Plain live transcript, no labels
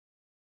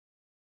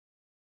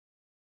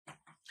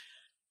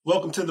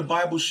Welcome to the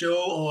Bible Show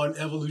on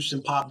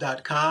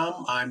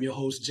evolutionpop.com. I'm your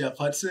host, Jeff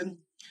Hudson.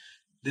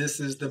 This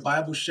is the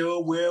Bible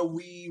Show where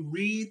we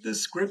read the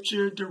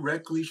scripture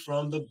directly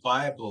from the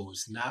Bible.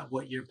 It's not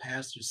what your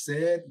pastor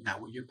said,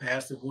 not what your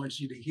pastor wants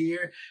you to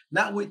hear,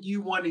 not what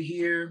you want to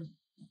hear,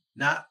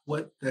 not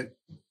what the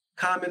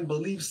common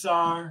beliefs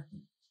are,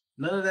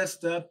 none of that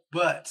stuff,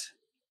 but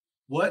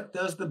what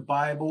does the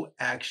Bible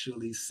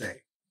actually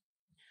say?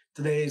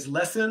 Today's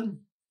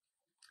lesson,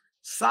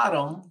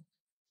 Sodom,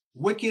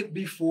 wicked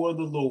before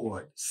the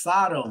Lord.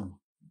 Sodom,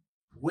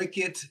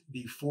 wicked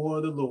before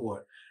the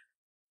Lord.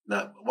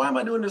 Now, why am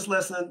I doing this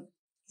lesson?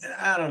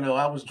 I don't know.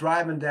 I was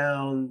driving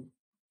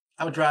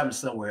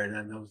somewhere, and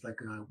I was like,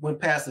 went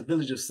past a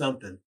village or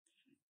something,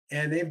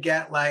 and they've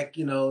got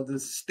the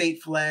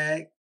state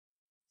flag,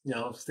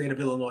 state of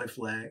Illinois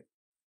flag,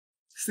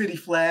 city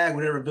flag,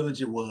 whatever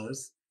village it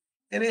was,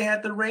 and they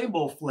had the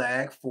rainbow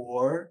flag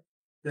for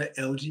the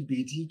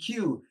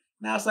LGBTQ.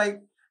 Now it's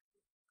like,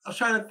 I was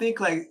trying to think,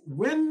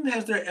 when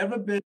has there ever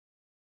been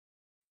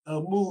a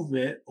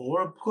movement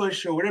or a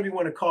push or whatever you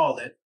want to call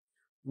it,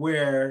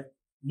 where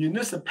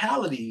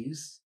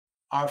municipalities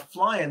are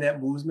flying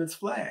that movement's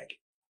flag?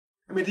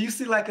 I mean, would you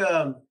see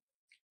I'm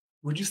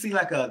just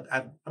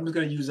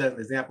going to use that as an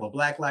example, a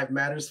Black Lives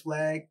Matters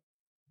flag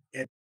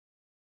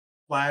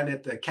flying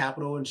at the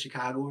Capitol in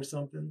Chicago or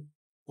something,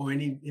 or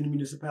any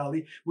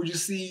municipality? Would you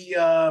see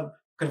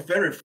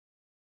Confederate?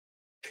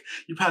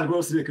 You probably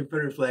won't see a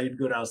Confederate flag if you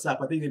go down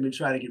south. I think they've been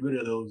trying to get rid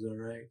of those, all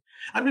right?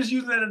 I'm just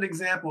using that as an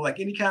example. Like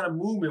any kind of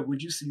movement,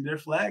 would you see their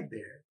flag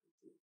there?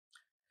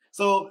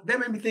 So that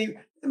made me think,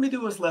 let me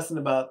do this lesson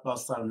about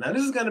Sodom. Now,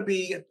 this is going to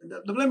be,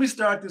 let me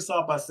start this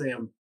off by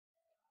saying,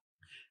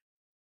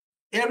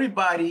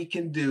 everybody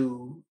can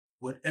do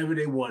whatever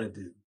they want to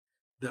do.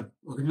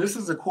 This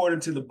is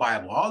according to the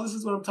Bible. All this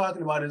is what I'm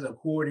talking about is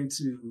according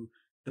to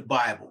the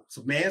Bible.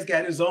 So man's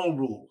got his own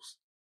rules.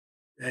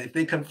 And if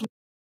they conflict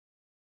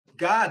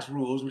God's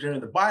rules, which are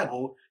in the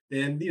Bible,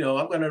 then,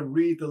 I'm going to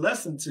read the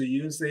lesson to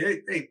you and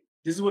say, hey,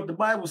 this is what the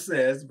Bible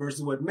says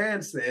versus what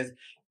man says.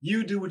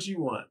 You do what you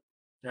want.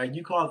 Right?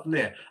 You call it from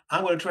there.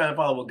 I'm going to try and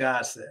follow what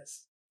God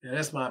says. And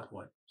that's my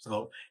point.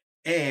 So,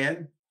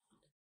 and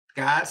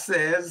God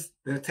says,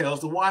 that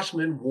tells the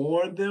watchman,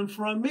 warn them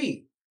from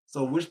me.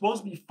 So we're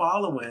supposed to be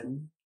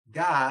following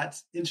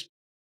God's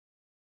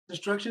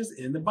instructions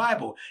in the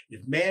Bible.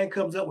 If man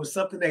comes up with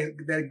something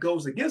that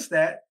goes against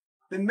that,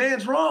 then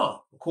man's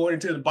wrong,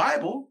 according to the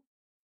Bible.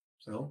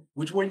 So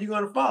which one are you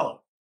going to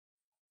follow?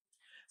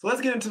 So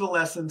let's get into the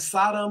lesson.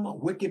 Sodom,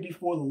 wicked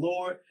before the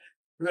Lord.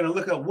 We're going to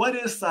look at what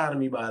is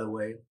sodomy, by the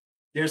way.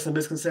 There's some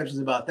misconceptions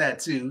about that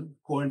too,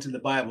 according to the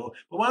Bible.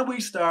 But why don't we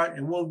start,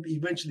 and we'll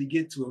eventually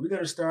get to it. We're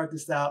going to start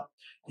this out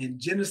in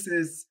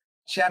Genesis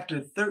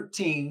chapter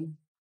 13.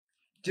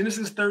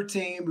 Genesis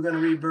 13, we're going to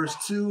read verse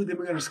 2, then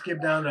we're going to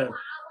skip down to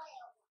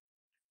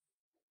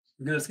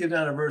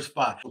verse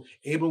 5.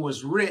 Abram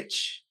was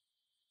rich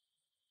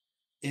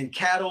in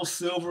cattle,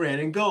 silver, and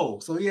in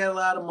gold. So he had a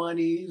lot of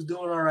money. He was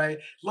doing all right.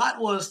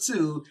 Lot was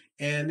too.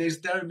 And there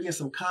started being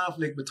some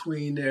conflict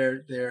between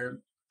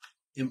their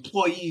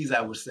employees,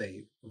 I would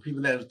say.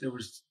 People their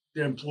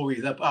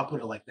employees. I'll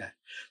put it like that.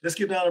 Let's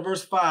get down to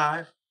verse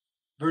 5.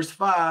 Verse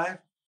 5.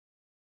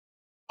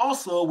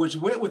 Also, which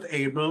went with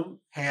Abram,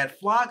 had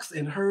flocks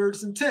and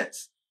herds and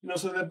tents.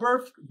 So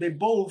they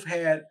both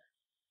had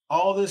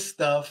all this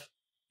stuff,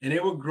 and they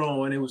were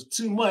growing. It was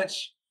too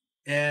much.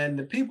 And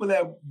the people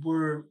that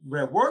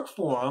worked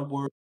for him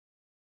were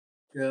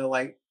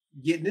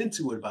getting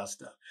into it about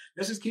stuff.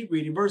 Let's just keep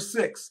reading. Verse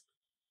 6.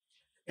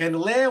 And the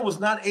land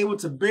was not able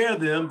to bear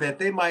them, that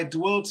they might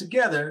dwell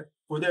together,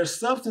 for their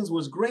substance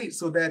was great,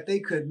 so that they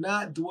could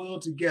not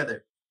dwell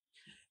together.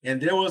 And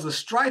there was a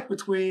strife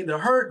between the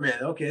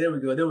herdmen. Okay, there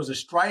we go. There was a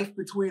strife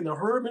between the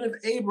herdmen of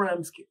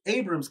Abram's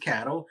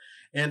cattle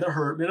and the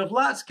herdmen of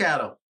Lot's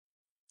cattle.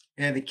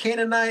 And the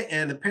Canaanite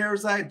and the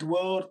Perizzite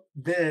dwelled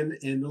then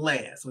in the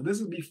land. So this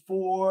is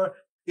before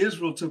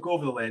Israel took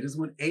over the land. This is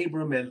when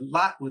Abram and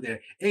Lot were there.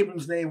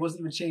 Abram's name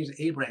wasn't even changed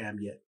to Abraham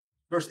yet.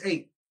 Verse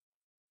 8.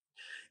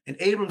 And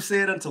Abram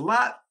said unto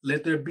Lot,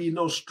 let there be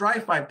no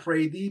strife, I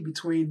pray thee,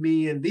 between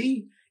me and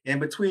thee,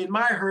 and between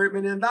my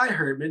herdmen and thy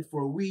herdmen,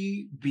 for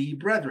we be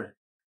brethren.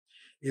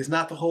 Is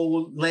not the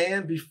whole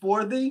land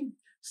before thee?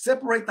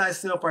 Separate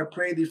thyself, I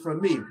pray thee,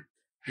 from me.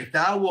 If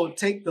thou wilt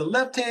take the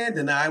left hand,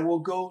 then I will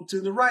go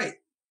to the right.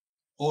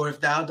 Or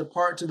if thou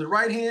depart to the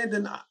right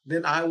hand,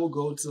 then I will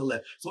go to the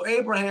left. So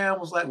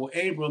Abraham was like,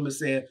 Abram is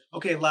saying,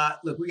 okay,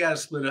 Lot, look, we got to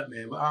split up,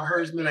 man. Our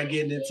herdsmen are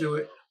getting into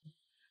it.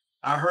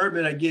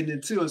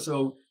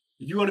 So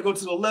if you want to go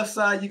to the left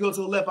side, you go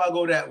to the left, I'll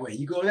go that way.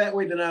 You go that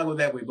way, then I'll go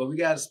that way. But we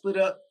got to split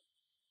up.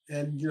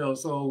 And,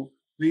 so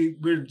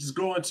we're just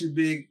growing too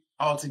big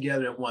all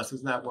together at once.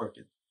 It's not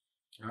working.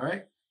 All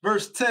right.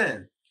 Verse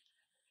 10.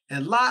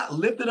 And Lot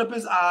lifted up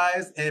his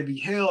eyes and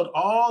beheld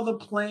all the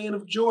plain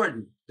of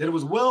Jordan, that it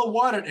was well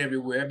watered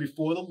everywhere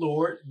before the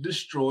Lord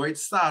destroyed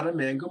Sodom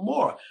and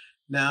Gomorrah.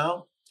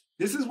 Now,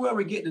 this is where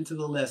we're getting into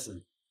the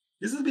lesson.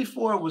 This is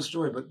before it was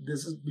destroyed, but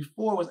this is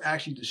before it was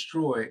actually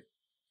destroyed.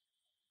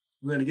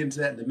 We're going to get into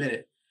that in a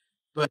minute.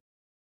 But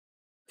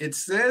it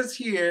says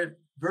here,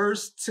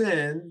 verse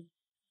 10,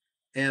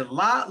 and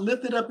Lot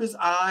lifted up his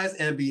eyes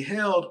and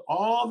beheld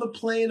all the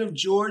plain of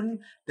Jordan,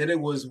 that it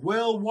was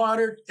well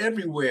watered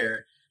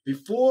everywhere,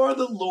 before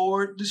the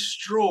Lord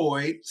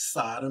destroyed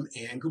Sodom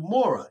and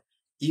Gomorrah,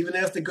 even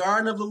as the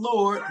garden of the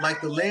Lord,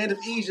 like the land of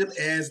Egypt,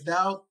 as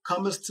thou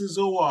comest to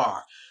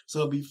Zoar.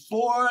 So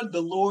before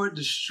the Lord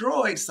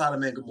destroyed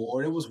Sodom and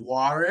Gomorrah, there was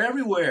water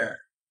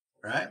everywhere,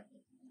 right?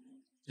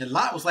 And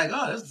Lot was like,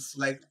 oh, this is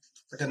like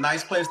a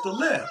nice place to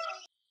live.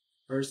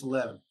 Verse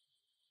 11.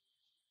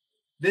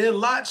 Then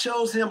Lot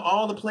chose him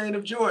all the plain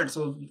of Jordan.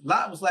 So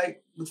Lot was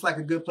like, looks like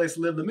a good place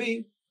to live to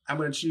me. I'm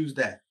going to choose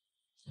that.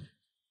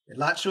 And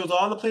Lot chose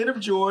all the plain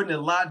of Jordan,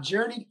 and Lot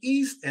journeyed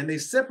east, and they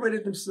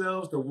separated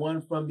themselves the one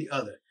from the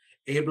other.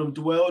 Abram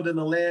dwelled in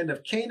the land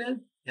of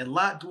Canaan, and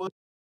Lot dwelled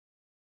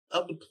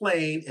of the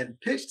plain and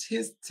pitched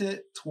his tent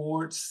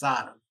toward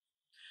Sodom.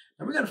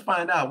 And we're going to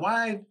find out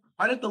why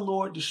did the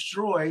Lord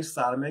destroy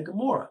Sodom and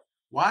Gomorrah?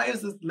 Why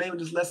is the name of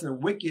this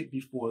lesson wicked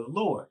before the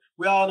Lord?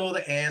 We all know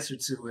the answer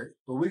to it,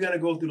 but we're going to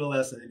go through the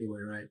lesson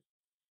anyway, right?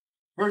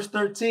 Verse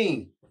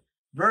 13.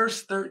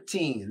 Verse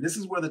 13. This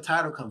is where the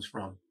title comes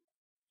from.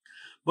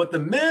 But the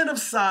men of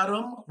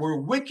Sodom were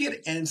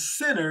wicked and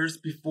sinners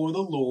before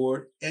the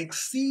Lord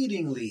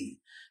exceedingly.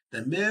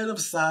 The men of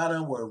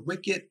Sodom were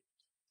wicked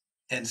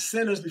and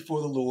sinners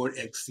before the Lord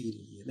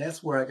exceedingly. And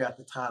that's where I got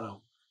the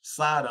title,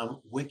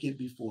 Sodom, wicked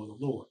before the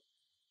Lord.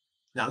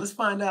 Now let's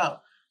find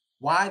out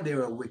why they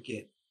were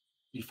wicked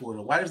before the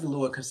Lord. Why does the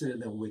Lord consider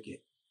them wicked?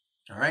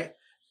 All right.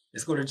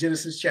 Let's go to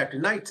Genesis chapter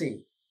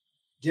 19.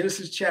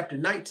 Genesis chapter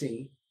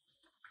 19.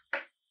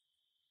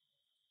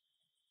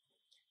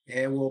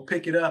 And we'll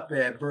pick it up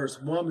at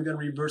verse 1. We're going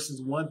to read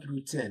verses 1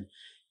 through 10.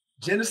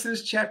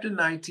 Genesis chapter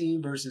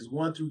 19, verses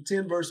 1 through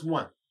 10, verse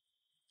 1.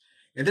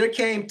 And there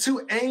came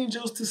two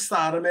angels to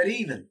Sodom at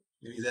even,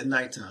 meaning at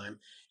nighttime.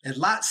 And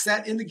Lot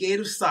sat in the gate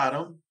of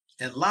Sodom.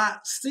 And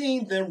Lot,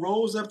 seeing them,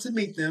 rose up to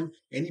meet them,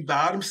 and he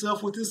bowed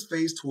himself with his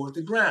face toward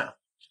the ground.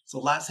 So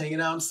Lot's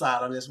hanging out in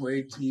Sodom. That's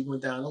where he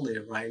went down to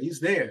live, right? He's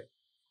there.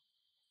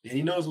 And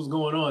he knows what's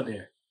going on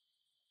there.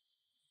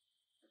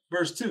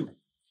 Verse 2.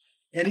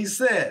 And he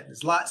said,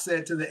 as Lot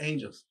said to the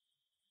angels,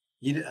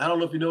 I don't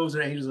know if he knows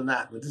they're angels or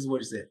not, but this is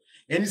what he said.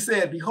 And he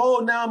said,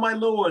 behold, now, my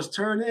lords,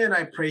 turn in,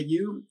 I pray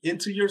you,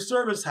 into your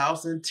servant's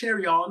house and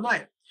tarry all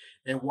night,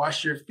 and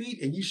wash your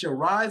feet, and you shall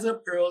rise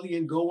up early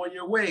and go on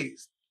your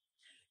ways.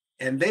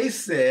 And they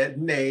said,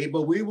 nay,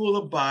 but we will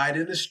abide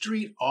in the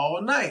street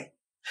all night.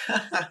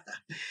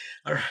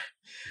 All right.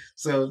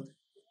 So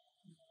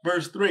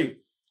verse 3,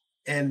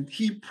 and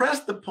he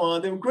pressed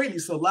upon them greatly.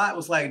 So Lot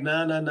was like,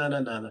 no.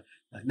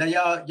 Now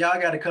y'all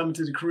got to come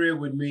into the crib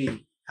with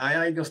me.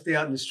 I ain't gonna stay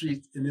out in the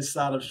streets, in this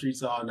Sodom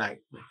streets all night.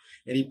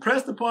 And he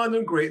pressed upon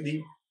them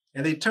greatly,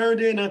 and they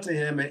turned in unto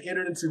him and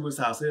entered into his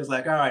house. It was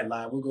like, all right,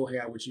 Lot, we'll go hang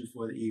out with you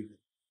for the evening.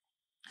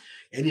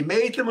 And he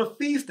made them a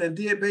feast and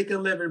did bake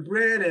unleavened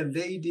bread, and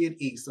they did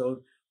eat.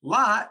 So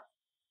Lot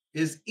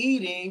is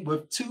eating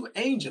with two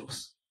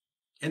angels,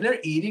 and they're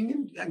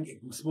eating, and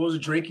I'm supposed to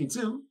drinking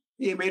too.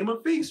 He made them a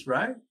feast,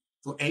 right?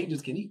 So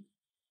angels can eat.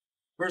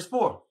 Verse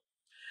 4.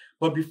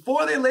 But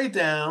before they lay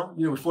down,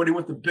 before they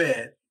went to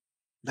bed,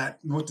 not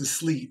went to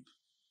sleep,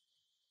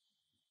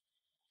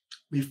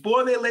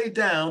 before they lay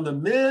down, the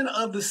men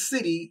of the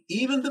city,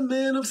 even the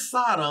men of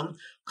Sodom,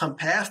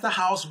 compassed the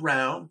house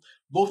round,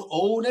 both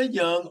old and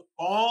young,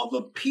 all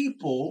the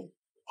people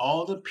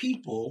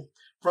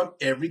from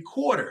every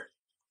quarter.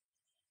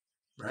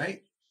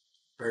 Right?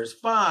 Verse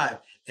 5,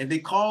 and they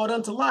called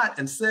unto Lot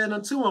and said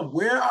unto him,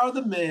 where are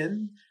the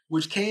men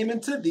which came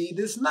into thee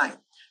this night?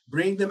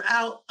 Bring them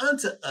out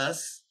unto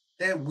us,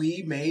 that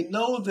we may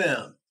know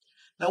them.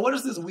 Now, what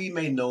does this "we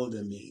may know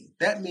them" mean?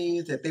 That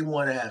means that they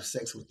want to have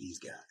sex with these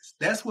guys.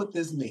 That's what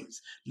this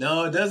means.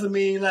 No, it doesn't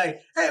mean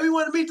like, hey, we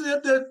want to meet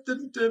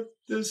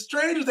the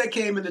strangers that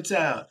came into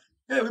town.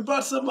 Hey, we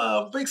brought some,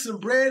 bake some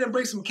bread and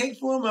bring some cake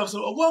for them.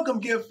 So a welcome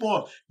gift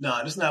for them. No,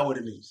 that's not what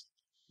it means.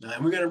 Now,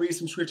 and we're going to read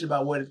some scripture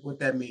about what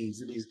that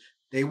means. It means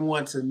they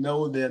want to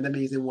know them. That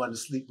means they want to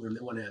sleep with them.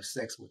 They want to have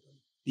sex with them.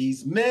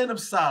 These men of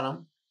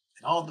Sodom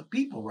and all the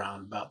people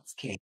round about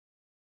came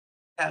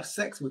have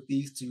sex with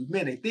these two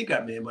men. They think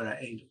are men, but are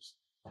angels.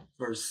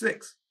 Verse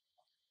 6.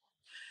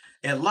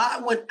 And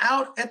Lot went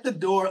out at the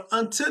door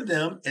unto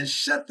them and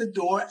shut the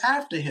door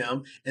after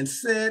him and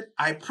said,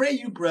 I pray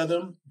you,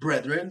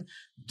 brethren,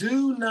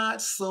 do not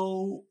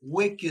so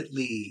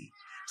wickedly.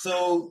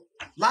 So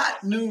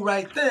Lot knew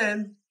right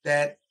then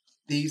that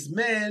these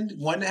men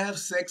wanting to have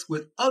sex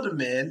with other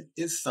men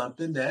is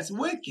something that's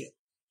wicked.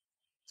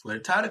 That's where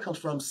the title comes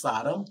from,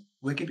 Sodom,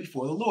 wicked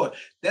before the Lord.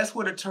 That's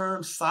where the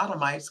term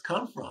sodomites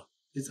come from.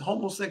 It's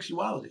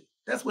homosexuality.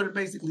 That's what it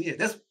basically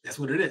is. That's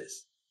what it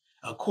is,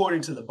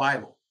 according to the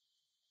Bible.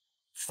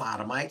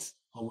 Sodomites,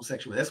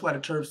 homosexual. That's why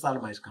the term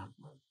sodomites come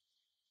from.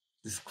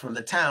 This is from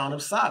the town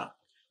of Sodom.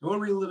 We'll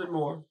read a little bit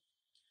more.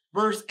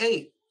 Verse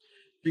 8.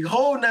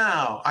 Behold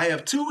now, I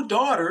have two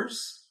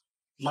daughters.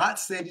 Lot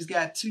said he's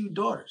got two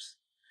daughters,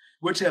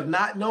 which have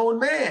not known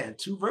man,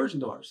 two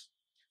virgin daughters.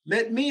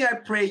 Let me, I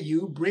pray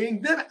you,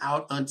 bring them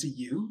out unto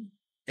you,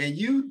 and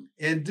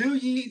do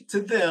ye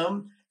to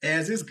them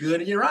as is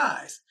good in your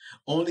eyes.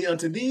 Only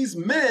unto these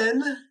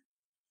men,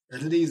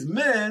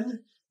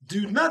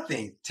 do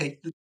nothing.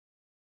 Take the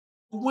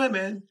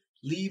women,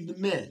 leave the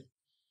men.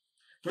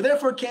 For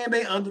therefore came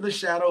they under the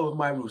shadow of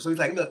my roof. So he's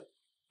like, look,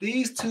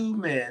 these two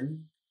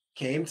men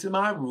came to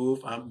my roof.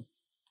 I'm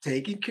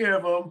taking care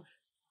of them.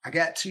 I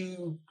got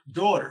two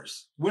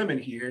daughters, women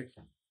here.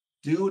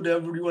 Do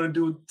whatever you want to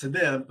do to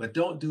them, but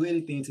don't do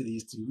anything to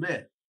these two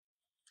men.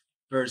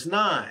 Verse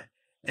 9,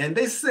 and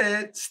they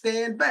said,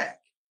 stand back.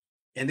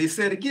 And they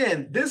said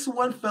again, this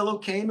one fellow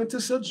came into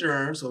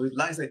sojourn. So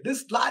like I said,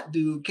 this Lot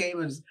dude came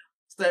and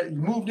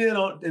moved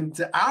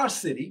into our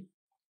city,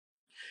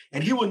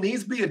 and he will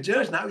needs be a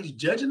judge. Now he's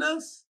judging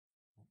us?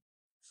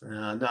 So,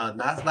 no,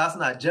 Lot's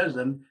not judging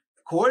them.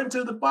 According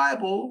to the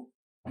Bible,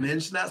 men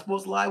are not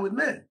supposed to lie with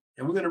men.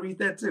 And we're going to read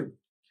that too.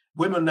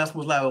 Women are not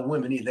supposed to lie with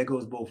women either. That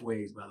goes both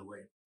ways, by the way.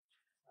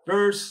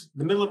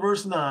 The middle of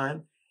verse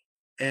 9,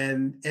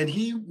 and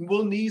he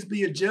will needs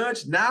be a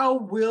judge. Now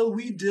will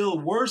we deal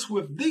worse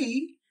with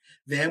thee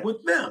than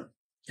with them.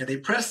 And they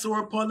pressed sore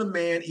upon the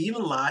man,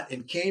 even Lot,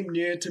 and came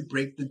near to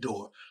break the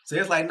door. So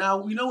it's like,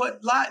 now, you know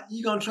what, Lot,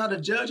 you're going to try to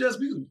judge us?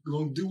 We're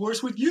going to do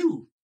worse with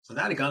you. So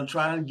now they're going to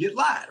try and get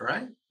Lot,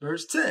 right?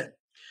 Verse 10.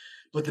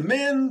 But the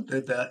men,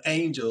 the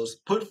angels,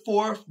 put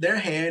forth their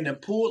hand and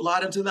pulled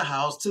Lot into the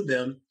house to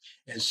them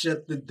and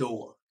shut the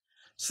door.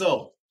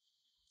 So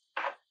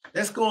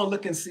let's go and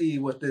look and see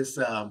what this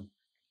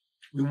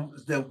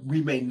that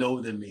we may know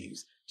them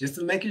means. Just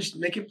to make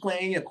it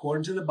plain,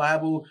 according to the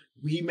Bible,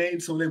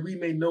 so that we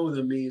may know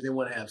them means they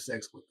want to have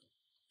sex with them.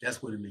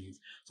 That's what it means.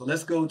 So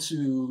let's go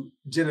to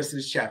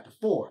Genesis chapter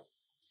 4.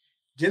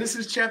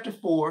 Genesis chapter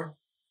 4,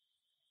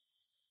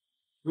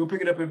 we'll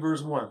pick it up in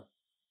verse 1.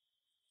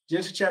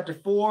 Genesis chapter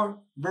 4,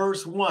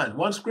 verse 1.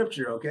 One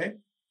scripture, okay?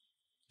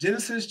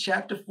 Genesis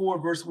chapter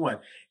 4, verse 1.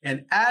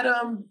 And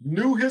Adam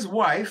knew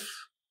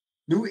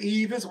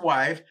Eve his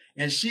wife,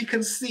 and she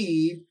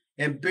conceived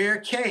and bare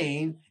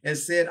Cain and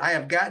said, I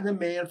have gotten a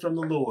man from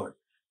the Lord.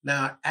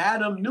 Now,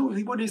 Adam knew,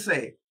 what did he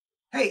say?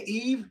 Hey,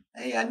 Eve,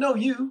 hey, I know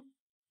you.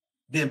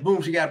 Then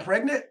boom, she got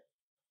pregnant?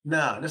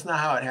 No, that's not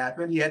how it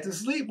happened. He had to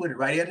sleep with her,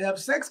 right? He had to have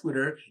sex with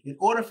her in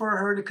order for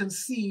her to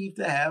conceive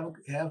to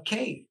have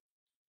Cain.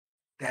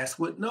 That's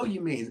what know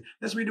you means.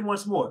 Let's read it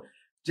once more.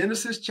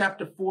 Genesis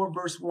chapter 4,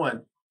 verse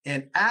 1.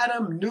 And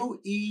Adam knew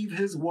Eve,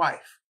 his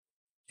wife,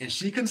 and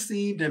she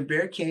conceived and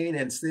bare Cain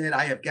and said,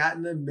 I have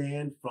gotten a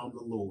man from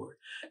the Lord.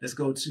 Let's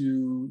go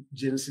to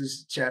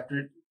Genesis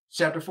chapter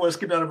 4. Let's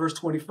skip down to verse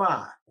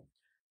 25.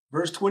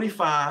 Verse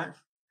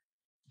 25,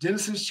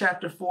 Genesis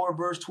chapter 4,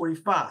 verse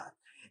 25.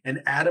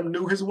 And Adam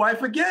knew his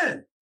wife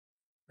again.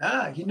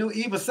 He knew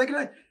Eve a second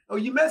time. Oh,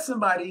 you met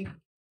somebody.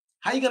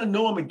 How you going to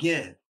know him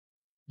again?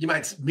 You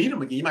might meet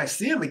him again. You might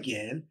see him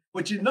again,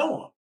 but you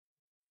know him.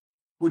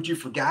 Would you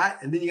forgot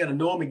and then you got to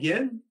know him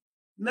again?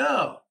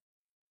 No.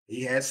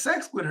 He had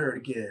sex with her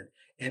again.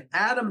 And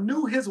Adam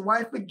knew his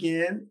wife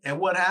again. And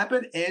what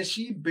happened? And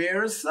she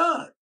bare a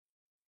son.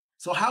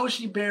 So how is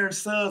she bearing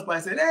sons?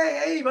 By saying,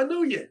 hey, Eve, I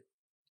knew you.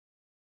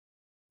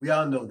 We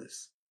all know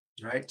this,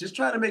 right? Just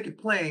try to make it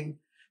plain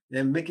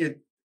and make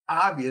it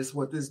obvious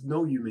what this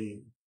know you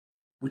mean,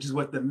 which is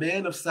what the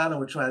men of Sodom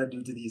were trying to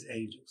do to these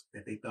angels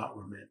that they thought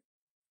were men.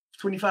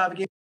 25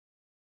 again.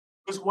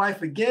 His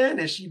wife again,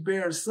 and she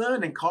bare a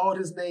son and called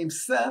his name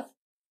Seth.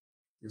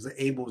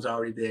 Abel was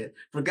already dead.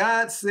 For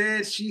God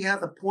said, she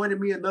hath appointed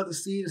me another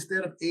seed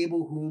instead of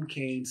Abel, whom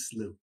Cain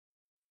slew.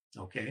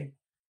 Okay.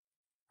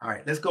 All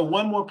right, let's go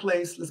one more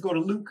place. Let's go to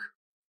Luke.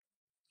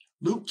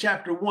 Luke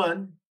chapter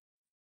 1.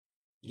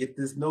 Get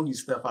this know you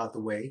stuff out the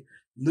way.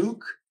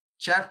 Luke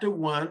chapter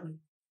 1.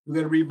 We're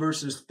going to read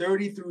verses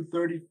 30 through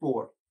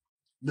 34.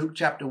 Luke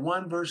chapter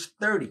 1, verse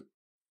 30.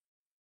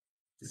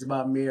 It's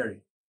about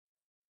Mary.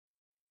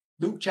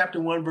 Luke chapter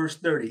 1, verse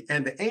 30.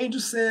 And the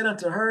angel said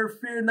unto her,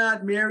 fear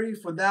not, Mary,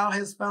 for thou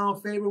hast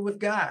found favor with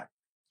God.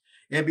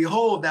 And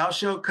behold, thou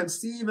shalt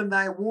conceive in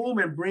thy womb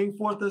and bring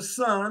forth a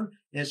son,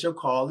 and shall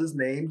call his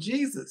name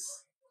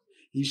Jesus.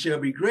 He shall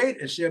be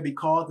great and shall be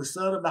called the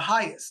Son of the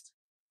Highest.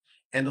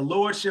 And the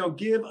Lord shall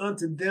give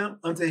unto him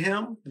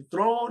the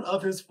throne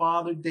of his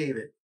father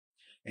David.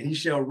 And he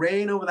shall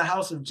reign over the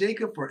house of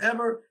Jacob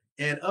forever,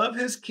 and of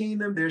his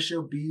kingdom there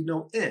shall be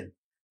no end.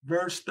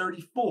 Verse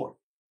 34.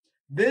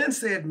 Then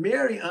said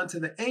Mary unto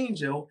the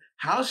angel,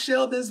 how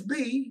shall this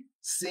be,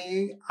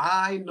 seeing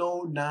I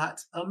know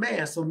not a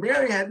man? So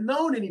Mary hadn't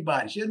known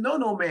anybody. She had known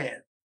no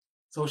man.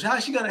 So how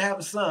is she going to have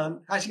a son?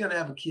 How is she going to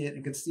have a kid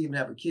and conceive and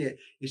have a kid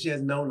if she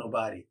has known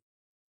nobody?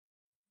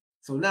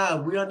 So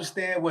now we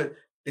understand what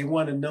they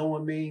want to know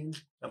and mean.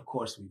 Of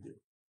course we do.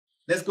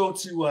 Let's go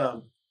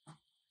to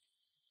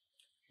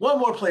one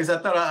more place. I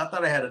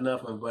thought I had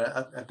enough of,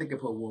 but I think I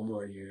put one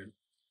more here.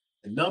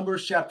 In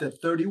Numbers chapter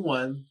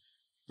 31.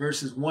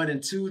 Verses 1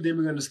 and 2, then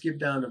we're going to skip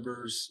down to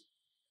verse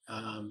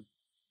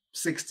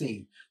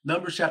 16.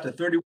 Numbers chapter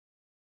 31.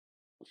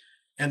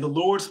 And the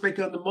Lord spake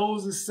unto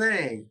Moses,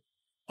 saying,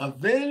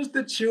 avenge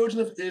the children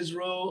of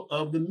Israel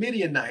of the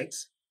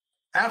Midianites,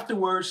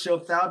 Afterwards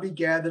shalt thou be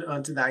gathered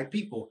unto thy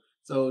people.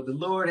 So the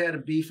Lord had a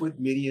beef with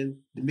the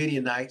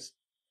Midianites.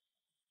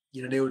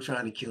 You know, they were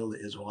trying to kill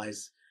the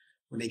Israelites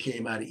when they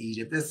came out of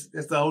Egypt.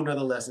 That's a whole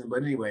nother lesson.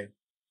 But anyway,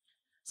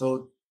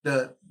 so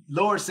the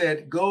Lord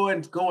said, go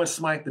and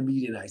smite the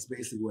Midianites,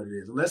 basically what it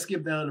is. Let's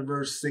skip down to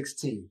verse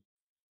 16.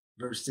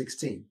 Verse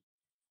 16.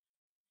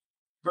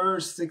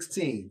 Verse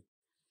 16.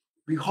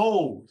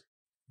 Behold,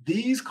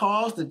 these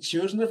caused the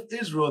children of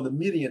Israel, the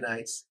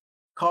Midianites,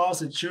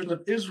 caused the children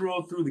of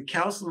Israel through the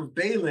counsel of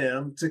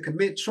Balaam to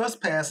commit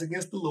trespass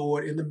against the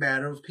Lord in the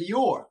matter of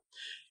Peor.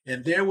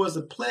 And there was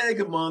a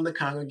plague among the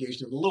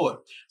congregation of the Lord.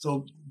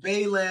 So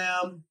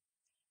Balaam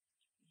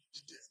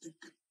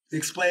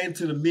explained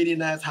to the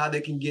Midianites how they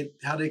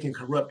can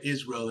corrupt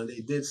Israel, and they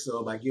did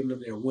so by giving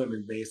them their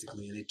women,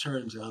 basically, and they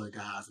turned them to other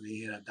gods, and they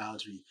had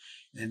idolatry.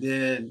 And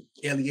then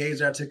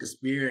Eleazar took a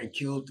spear and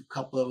killed a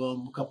couple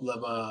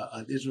of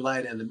an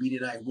Israelite and a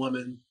Midianite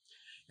woman,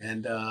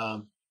 and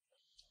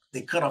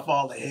they cut off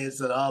all the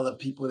heads of all the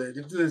people.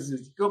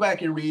 Go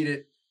back and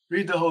read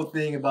the whole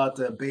thing about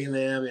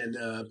Balaam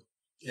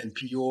and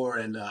Peor,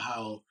 and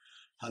how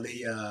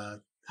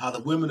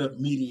the women of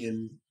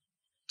Midian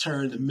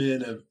turned the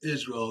men of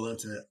Israel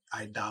into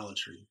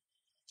idolatry.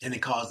 And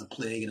it caused a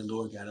plague, and the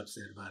Lord got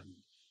upset about it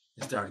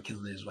and started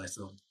killing the Israelites.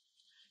 So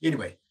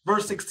anyway,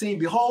 verse 16,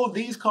 behold,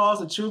 these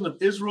caused the children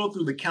of Israel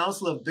through the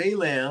counsel of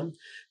Balaam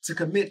to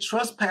commit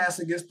trespass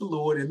against the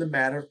Lord in the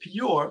matter of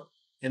Peor,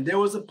 and there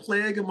was a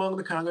plague among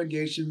the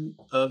congregation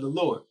of the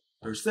Lord.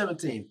 Verse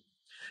 17,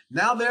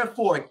 now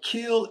therefore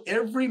kill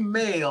every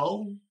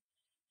male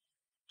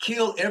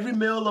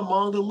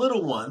among the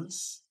little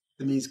ones.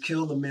 That means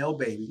kill the male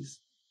babies,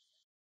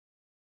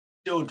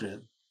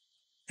 children,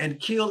 and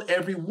kill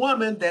every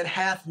woman that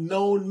hath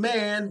known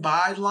man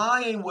by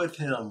lying with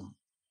him.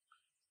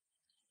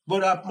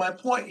 But my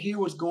point here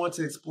was going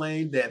to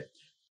explain that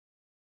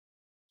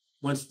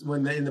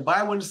in the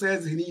Bible, when it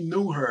says he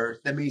knew her,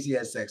 that means he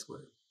had sex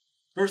with her.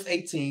 Verse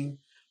 18,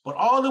 but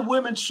all the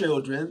women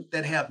children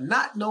that have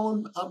not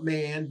known a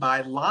man by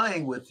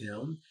lying with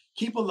him,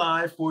 keep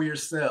alive for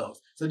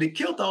yourselves. So they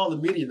killed all the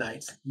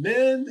Midianites,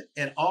 men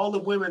and all the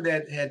women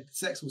that had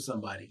sex with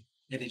somebody,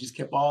 and they just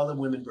kept all the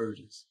women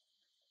virgins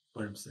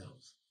for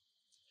themselves.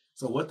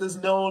 So what does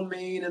known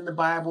mean in the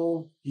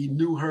Bible? He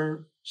knew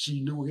her,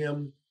 she knew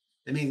him.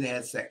 That means they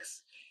had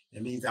sex.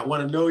 That means I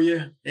want to know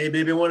you. Hey,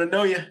 baby, I want to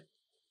know you.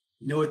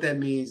 You know what that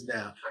means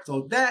now.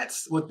 So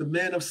that's what the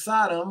men of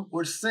Sodom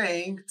were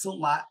saying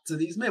to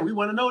these men. We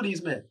want to know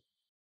these men.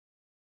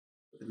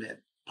 The men.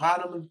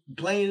 Bottom,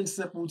 plain and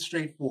simple,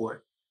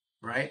 straightforward,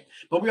 right?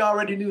 But we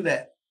already knew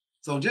that.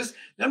 So I'm just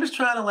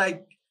trying to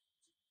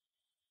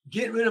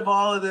get rid of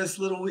all of this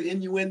little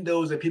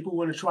innuendos that people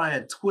want to try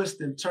and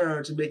twist and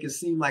turn to make it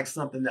seem like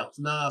something else.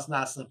 No, it's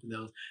not something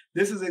else.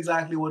 This is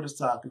exactly what it's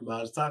talking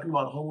about. It's talking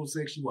about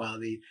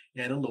homosexuality,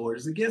 and the Lord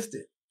is against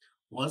it.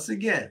 Once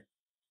again,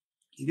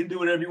 you can do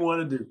whatever you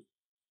want to do.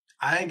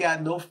 I ain't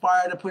got no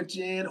fire to put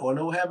you in, or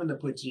no heaven to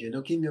put you in,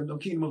 no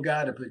kingdom of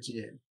God to put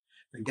you in.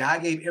 And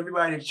God gave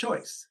everybody a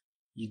choice.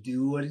 You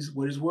do what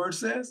his word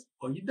says,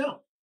 or you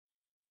don't.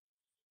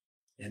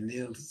 And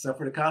they'll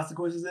suffer the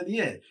consequences in the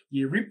end.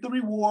 You reap the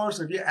rewards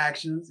of your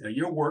actions or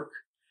your work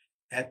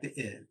at the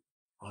end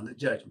on the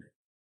judgment.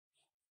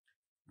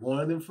 One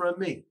of them from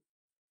me.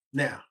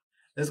 Now,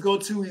 let's go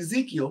to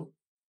Ezekiel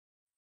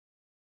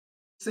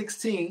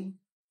 16.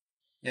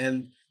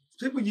 And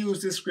people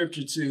use this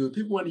scripture too.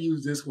 People want to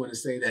use this one to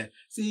say that,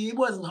 see, it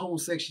wasn't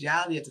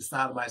homosexuality that the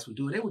Sodomites were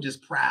doing. They were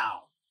just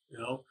proud, you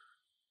know.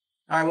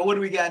 All right, well, what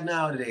do we got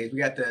nowadays? We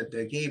got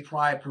the gay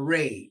pride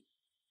parade.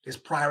 There's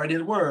pride right in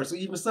the word. So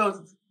even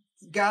so,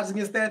 God's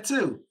against that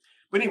too.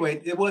 But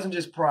anyway, it wasn't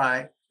just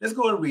pride. Let's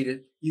go and read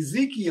it.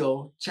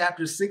 Ezekiel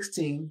chapter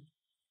 16.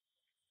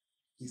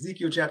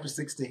 Ezekiel chapter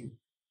 16.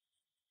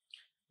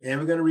 And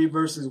we're going to read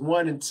verses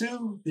 1 and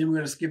 2. Then we're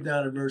going to skip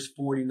down to verse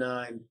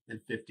 49 and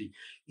 50.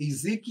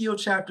 Ezekiel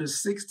chapter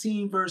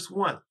 16, verse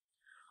 1.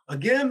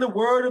 Again, the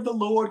word of the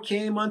Lord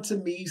came unto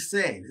me,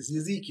 saying, this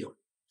is Ezekiel,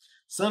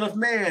 Son of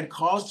man,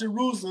 cause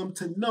Jerusalem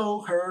to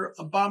know her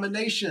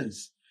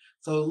abominations.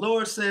 So the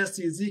Lord says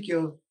to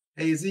Ezekiel,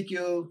 hey,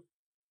 Ezekiel,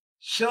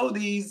 show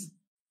these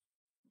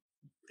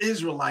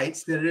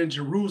Israelites that are in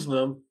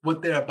Jerusalem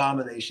what their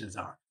abominations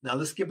are. Now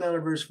let's skip down to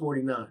verse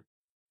 49.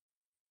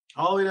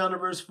 All the way down to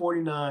verse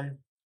 49.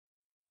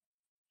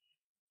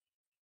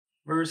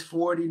 Verse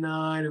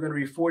 49, we're going to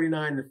read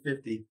 49 to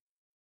 50.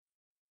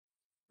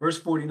 Verse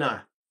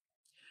 49.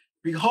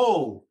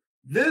 Behold,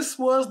 this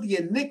was the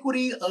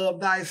iniquity of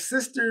thy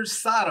sister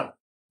Sodom.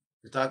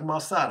 We're talking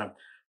about Sodom.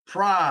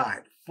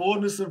 Pride,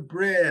 fullness of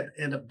bread,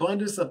 and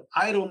abundance of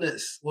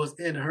idleness was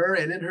in her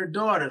and in her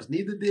daughters.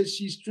 Neither did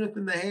she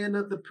strengthen the hand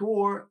of the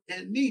poor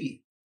and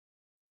needy.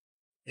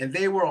 And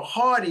they were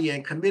haughty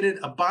and committed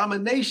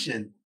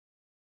abomination.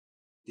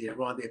 They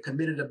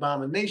committed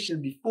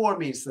abomination before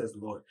me, says the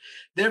Lord.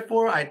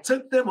 Therefore, I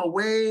took them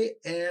away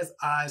as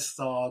I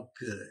saw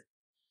good.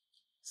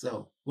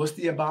 So what's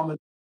the abomination?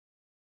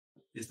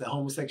 It's the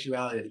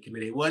homosexuality that they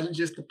committed. It wasn't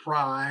just the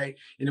pride,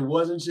 and it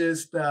wasn't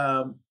just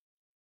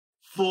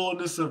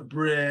fullness of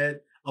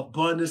bread,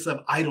 abundance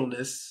of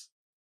idleness.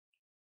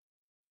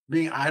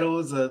 Being idle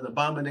is an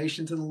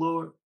abomination to the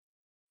Lord.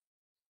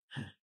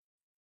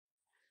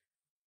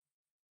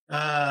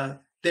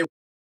 They've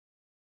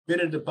been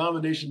an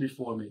abomination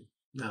before me.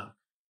 No,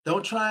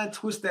 don't try and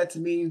twist that to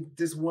mean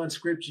this one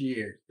scripture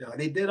here. No,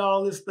 they did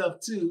all this stuff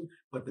too,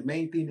 but the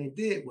main thing they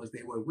did was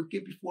they were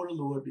wicked before the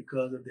Lord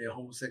because of their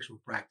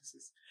homosexual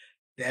practices.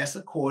 That's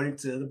according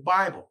to the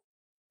Bible,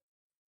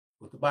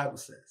 what the Bible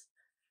says.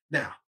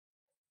 Now,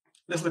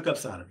 let's look up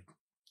sodomy.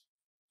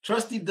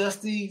 Trusty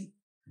Dusty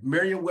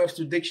Merriam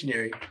Webster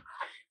Dictionary,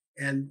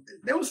 and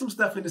there was some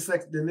stuff in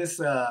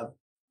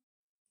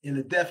in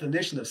the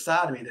definition of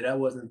sodomy that I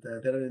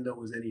didn't know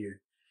was in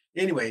here.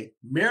 Anyway,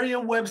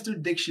 Merriam Webster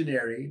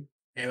Dictionary,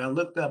 and I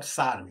looked up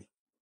sodomy,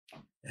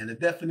 and the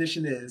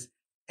definition is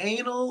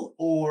anal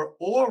or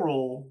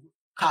oral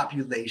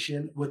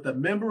copulation with a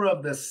member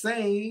of the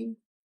same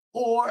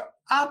or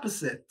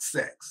opposite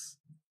sex.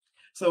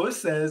 So it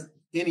says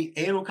any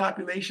anal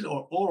copulation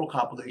or oral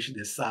copulation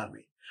is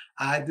sodomy.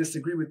 I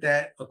disagree with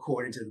that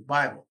according to the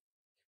Bible.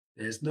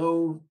 There's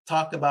no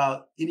talk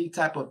about any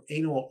type of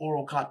anal or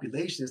oral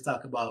copulation. It's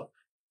talk about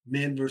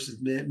men versus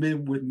men,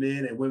 men with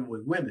men and women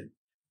with women.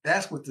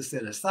 That's what the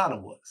sin of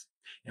Sodom was.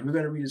 And we're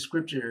going to read in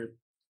scripture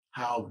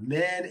how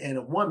man and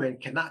a woman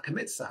cannot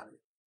commit sodomy.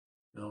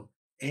 You know,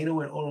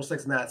 anal and oral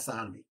sex is not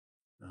sodomy.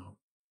 You know,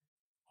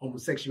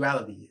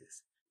 homosexuality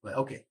is. But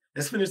okay,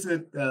 let's finish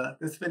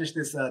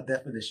this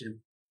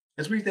definition.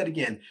 Let's read that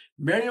again.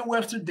 Merriam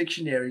Webster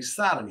Dictionary,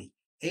 sodomy,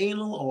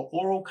 anal or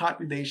oral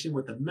copulation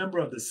with a member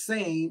of the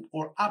same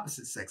or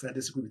opposite sex. I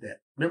disagree with that.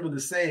 Member of the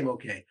same,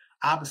 okay.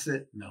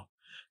 Opposite, no.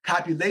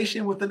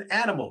 Copulation with an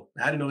animal.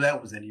 I didn't know that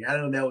was in here. I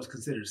didn't know that was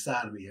considered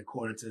sodomy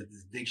according to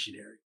this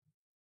dictionary.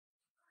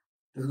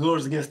 The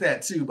Lord's against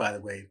that too, by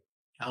the way.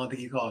 I don't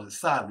think he calls it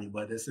sodomy,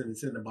 but it's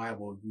in the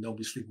Bible.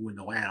 Nobody sleeping with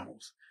no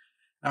animals.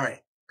 All right,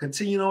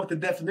 continuing on with the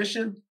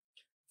definition.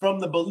 From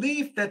the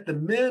belief that the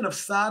men of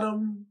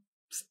Sodom's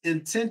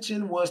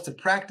intention was to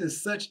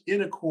practice such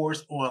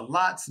intercourse on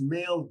Lot's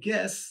male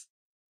guests,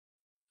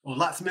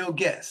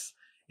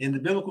 in the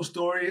biblical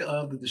story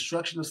of the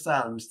destruction of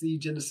Sodom, see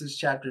Genesis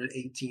chapter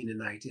 18 and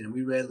 19, and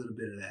we read a little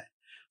bit of that.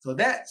 So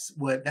that's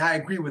what, I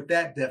agree with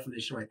that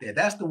definition right there.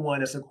 That's the one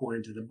that's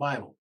according to the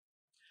Bible.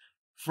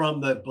 From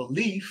the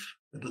belief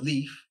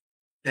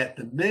that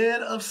the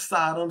men of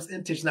Sodom's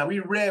intention, now we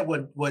read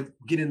what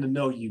getting to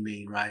know you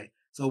mean, right?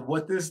 So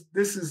what this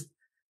is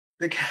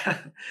the kind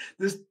of,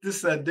 this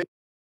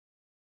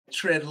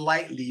tread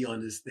lightly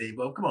on this thing,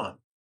 but come on.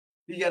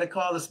 You got to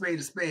call a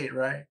spade,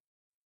 right?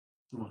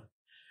 Come on.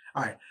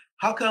 All right.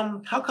 How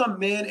come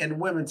men and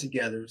women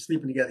together,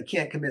 sleeping together,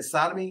 can't commit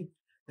sodomy?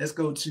 Let's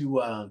go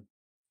to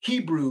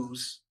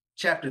Hebrews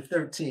chapter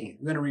 13.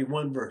 We're going to read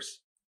one verse.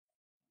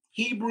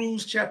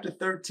 Hebrews chapter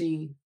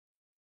 13.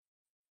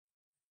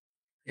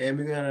 And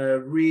we're going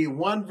to read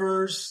one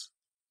verse,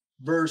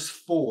 verse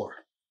 4.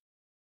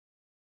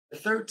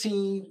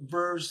 13,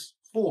 verse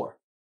 4.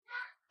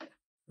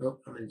 Oh,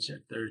 I'm in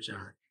 3rd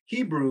John.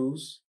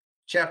 Hebrews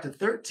chapter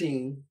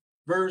 13,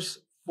 verse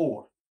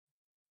 4.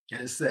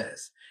 And it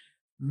says,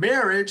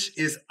 marriage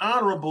is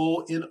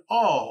honorable in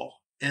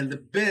all, and the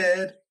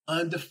bed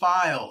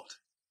undefiled.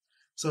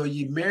 So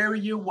you marry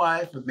your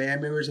wife, a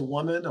man marries a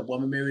woman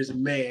marries a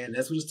man.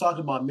 That's what it's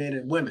talking about, men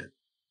and women.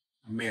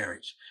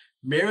 Marriage.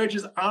 Marriage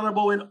is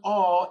honorable in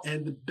all,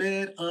 and the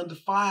bed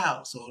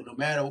undefiled. So no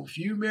matter if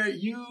you marry,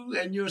 you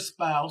and your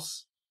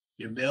spouse,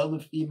 your male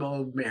and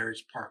female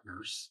marriage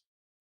partners,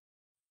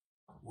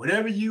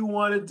 whatever you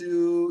want to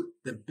do,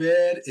 the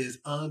bed is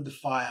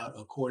undefiled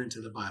according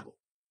to the Bible.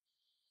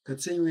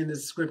 Continuing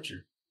this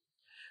scripture.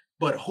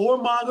 But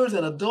whoremongers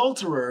and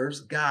adulterers,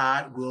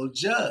 God will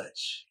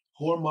judge.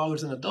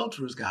 Whoremongers and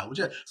adulterers, God will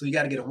judge. So you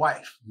got to get a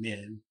wife,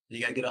 men. You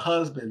got to get a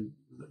husband,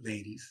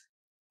 ladies.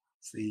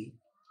 See?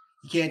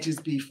 You can't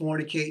just be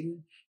fornicating.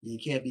 You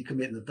can't be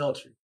committing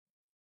adultery.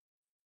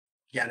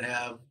 You got to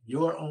have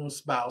your own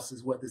spouse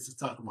is what this is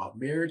talking about.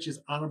 Marriage is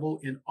honorable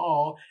in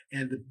all,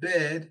 and the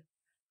bed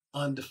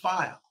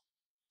undefiled.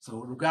 So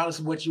regardless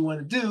of what you want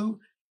to do,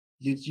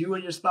 you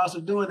and your spouse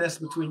are doing, that's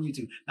between you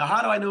two. Now,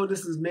 how do I know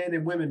this is man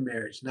and women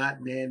marriage,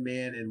 not man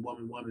and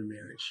woman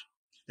marriage?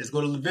 Let's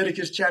go to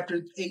Leviticus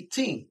chapter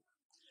 18.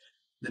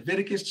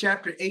 Leviticus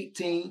chapter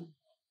 18.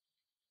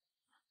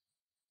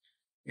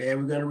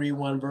 And we're going to read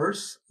one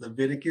verse.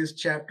 Leviticus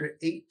chapter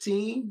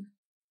 18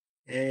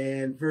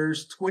 and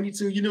verse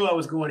 22. You knew I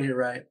was going here,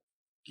 right?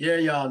 Yeah,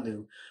 y'all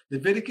knew.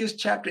 Leviticus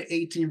chapter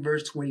 18,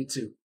 verse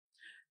 22.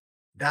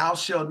 Thou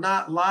shalt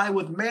not lie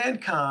with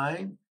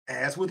mankind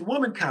as with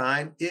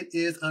womankind, it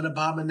is an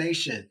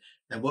abomination.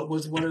 And what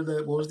was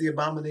the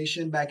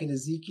abomination back in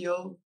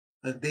Ezekiel?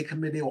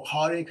 They were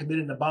haughty and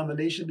committed an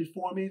abomination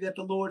before me, that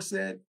the Lord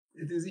said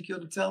to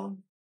Ezekiel to tell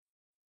them.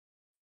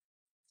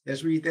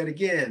 Let's read that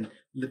again.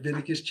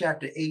 Leviticus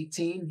chapter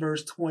 18,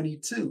 verse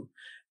 22.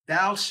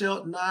 Thou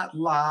shalt not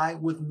lie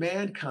with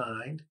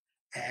mankind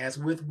as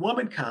with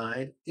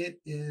womankind,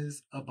 it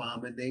is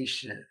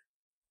abomination.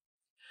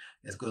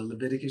 Let's go to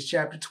Leviticus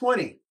chapter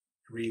 20.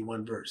 Read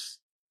one verse.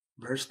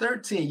 Verse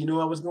 13. You know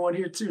I was going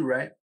here too,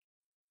 right?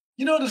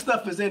 You know this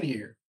stuff is in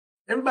here.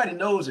 Everybody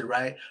knows it,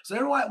 right? So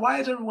everyone, why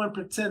is everyone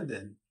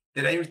pretending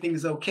that everything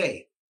is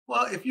okay?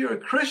 Well, if you're a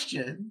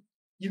Christian,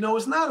 you know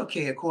it's not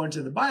okay according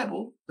to the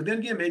Bible. But then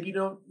again, maybe you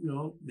don't,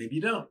 maybe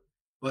you don't.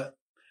 But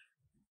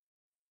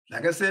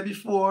like I said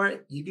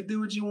before, you can do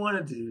what you want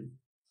to do.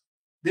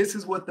 This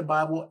is what the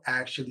Bible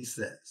actually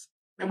says.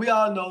 And we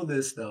all know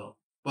this though,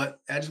 but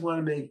I just want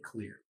to make it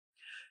clear.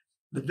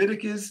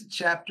 Leviticus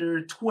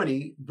chapter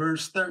 20,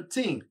 verse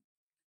 13.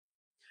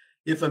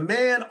 If a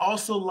man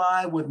also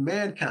lie with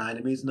mankind,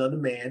 it means another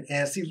man,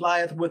 as he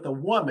lieth with a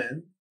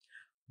woman,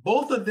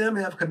 both of them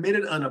have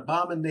committed an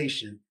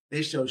abomination.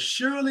 They shall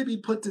surely be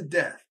put to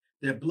death.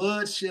 Their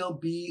blood shall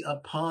be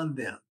upon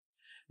them.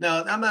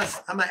 Now, I'm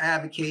not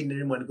advocating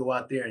anyone to go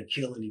out there and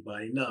kill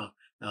anybody. No.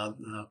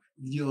 The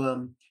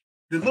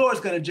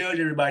Lord's going to judge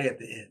everybody at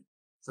the end.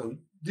 So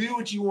do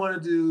what you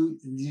want to do.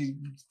 You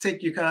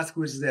take your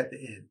consequences at the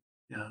end.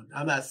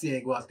 I'm not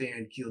saying go out there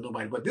and kill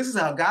nobody, but this is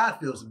how God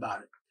feels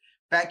about it.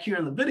 Back here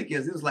in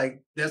Leviticus, it was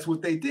like, that's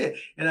what they did.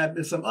 And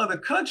in some other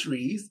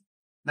countries,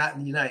 not in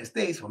the United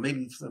States, or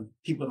maybe some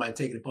people might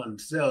take it upon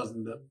themselves.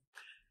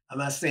 I'm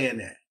not saying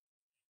that.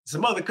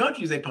 Some other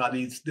countries, they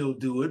probably still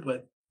do it,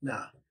 but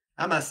nah,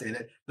 I'm not saying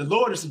that. The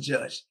Lord is the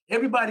judge.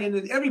 Everybody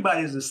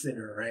is a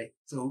sinner, right?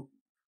 So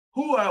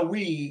who are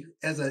we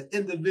as an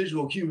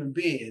individual human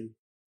being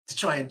to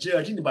try and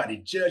judge anybody?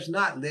 Judge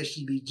not, lest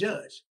ye be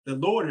judged. The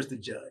Lord is the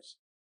judge.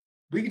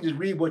 We can just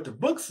read what the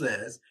book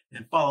says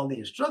and follow the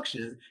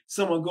instructions.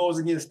 Someone goes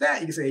against that,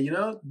 you can say,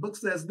 the book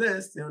says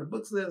this, the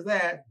book says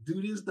that, do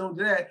this, don't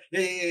do that.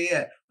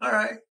 Yeah. All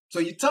right. So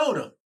you told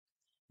them.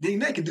 Then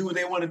they can do what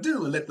they want to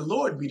do and let the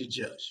Lord be the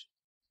judge.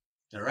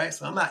 All right.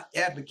 So I'm not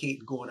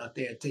advocating going out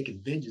there and taking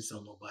vengeance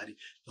on nobody.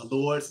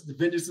 The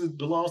vengeance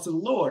belongs to the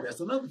Lord. That's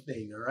another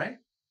thing. All right.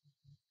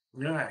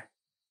 All right.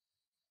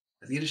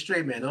 Let's get it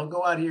straight, man. Don't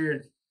go out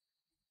here,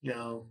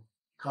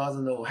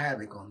 causing no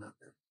havoc on nothing.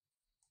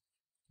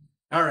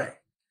 All right,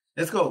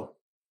 let's go.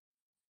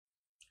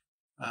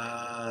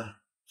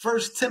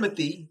 1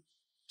 Timothy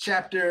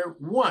chapter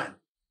 1.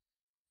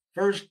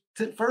 First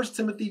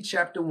Timothy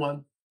chapter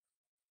 1.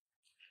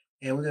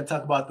 And we're going to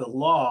talk about the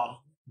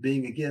law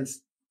being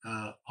against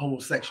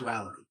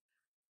homosexuality.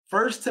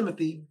 1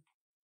 Timothy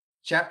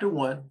chapter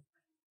 1.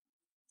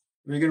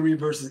 We're going to read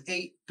verses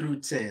 8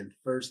 through 10.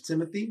 1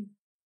 Timothy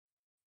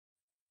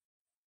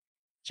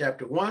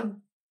chapter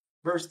 1,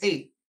 verse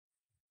 8.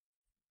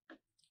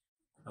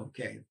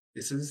 Okay.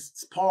 This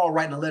is Paul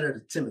writing a letter to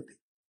Timothy.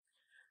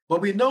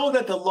 But we know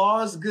that the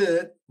law is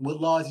good.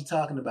 What law is he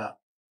talking about?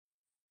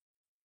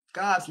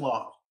 God's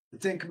law, the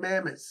 10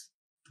 Commandments,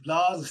 the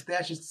laws, the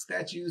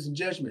statutes, and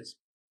judgments.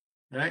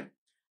 All right?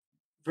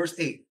 Verse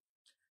 8.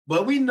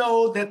 But we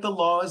know that the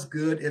law is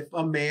good if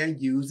a man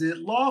use it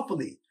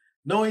lawfully,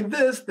 knowing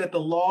this, that the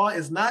law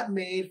is not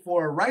made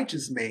for a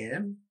righteous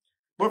man,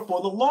 but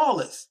for the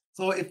lawless.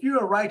 So if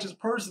you're a righteous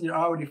person, you're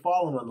already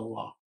falling on the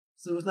law.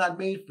 So it's not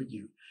made for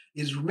you.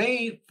 It's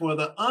made for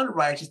the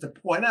unrighteous to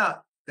point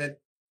out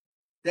that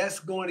that's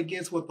going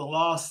against what the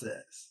law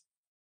says.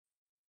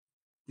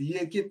 Do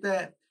you get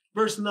that?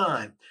 Verse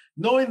 9,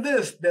 knowing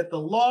this, that the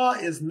law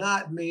is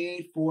not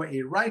made for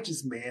a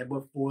righteous man,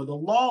 but for the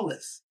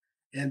lawless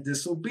and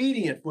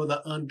disobedient, for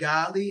the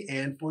ungodly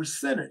and for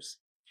sinners,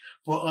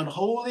 for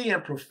unholy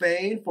and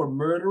profane, for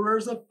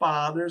murderers of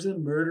fathers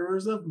and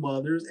murderers of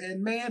mothers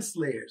and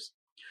manslayers,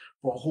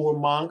 for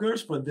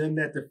whoremongers, for them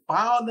that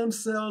defile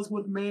themselves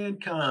with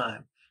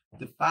mankind.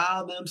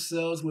 Defile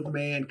themselves with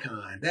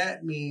mankind.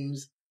 That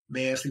means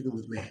man sleeping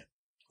with man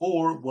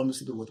or woman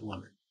sleeping with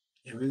woman.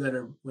 And we're going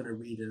to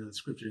read in the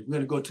scripture. We're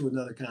going to go to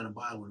another kind of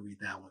Bible and read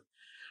that one.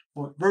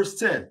 For verse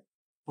 10,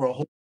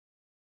 for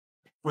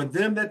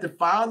them that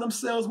defile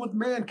themselves with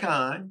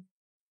mankind,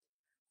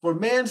 for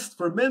men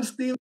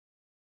stealing,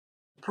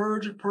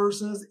 perjured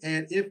persons,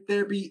 and if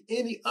there be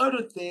any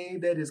other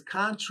thing that is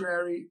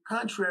contrary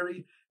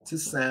to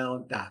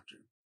sound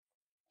doctrine.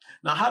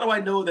 Now, how do I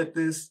know that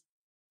this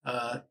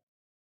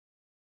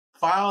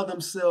defile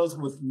themselves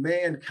with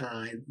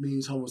mankind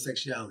means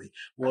homosexuality?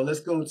 Well, let's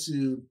go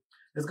to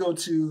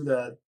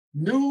the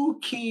New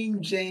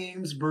King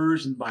James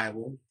Version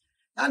Bible.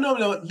 I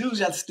know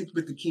usually I have to stick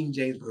with the King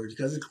James Version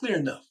because it's clear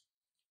enough.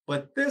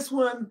 But this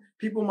one,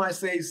 people might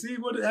say, see,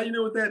 how you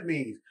know what that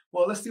means?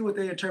 Well, let's see what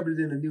they interpreted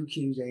in the New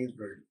King James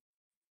Version.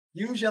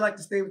 Usually I like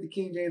to stay with the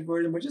King James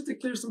Version, but just to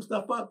clear some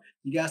stuff up,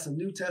 you got some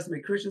New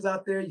Testament Christians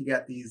out there. You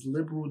got these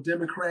liberal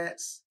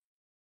Democrats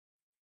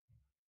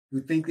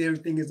who think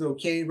everything is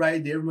okay,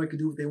 right? Everyone can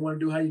do what they want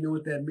to do. How do you know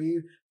what that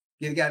means?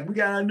 We got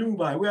our new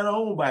Bible. We got our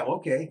own Bible.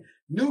 Okay.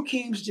 New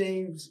King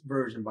James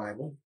Version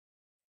Bible.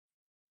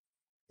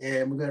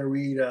 And we're going to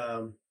read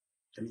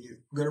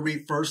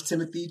 1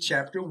 Timothy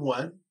chapter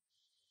 1.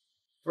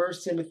 1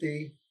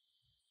 Timothy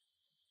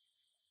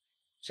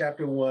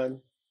chapter 1.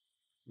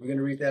 We're going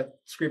to read that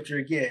scripture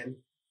again,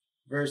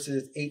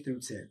 verses 8 through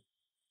 10.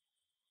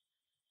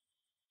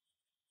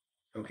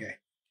 Okay.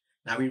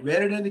 Now we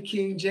read it in the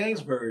King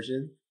James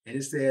Version, and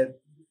it said,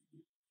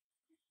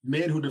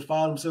 men who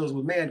defile themselves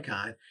with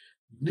mankind.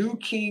 New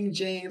King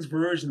James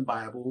Version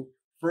Bible,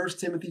 1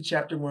 Timothy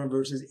chapter 1,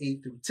 verses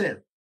 8 through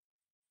 10.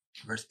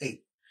 Verse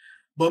 8.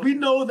 But we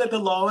know that the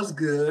law is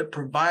good,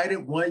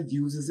 provided one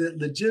uses it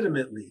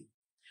legitimately.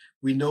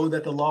 We know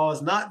that the law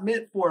is not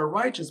meant for a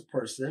righteous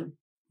person,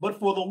 but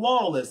for the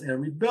lawless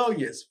and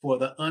rebellious, for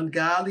the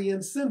ungodly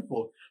and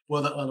sinful,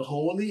 for the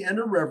unholy and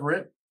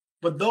irreverent,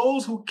 for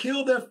those who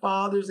kill their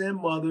fathers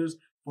and mothers,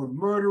 for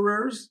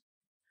murderers,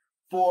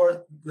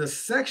 for the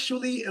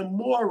sexually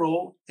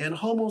immoral and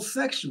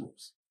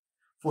homosexuals,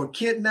 for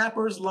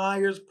kidnappers,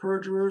 liars,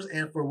 perjurers,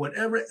 and for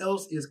whatever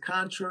else is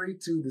contrary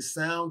to the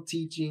sound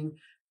teaching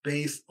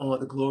based on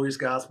the glorious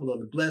gospel of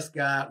the blessed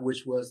God,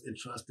 which was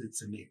entrusted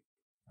to me.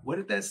 What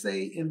did that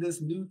say in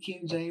this New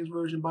King James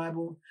Version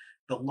Bible?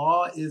 The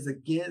law is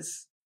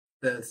against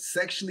the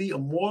sexually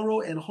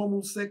immoral and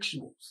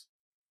homosexuals.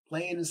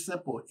 Plain and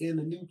simple in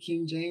the New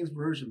King James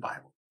Version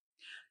Bible.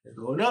 Let's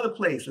go another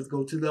place. Let's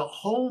go to the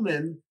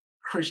Holman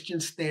Christian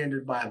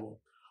Standard Bible.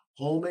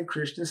 Holman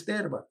Christian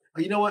Standard Bible.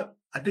 Oh, you know what?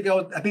 I think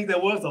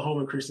that was the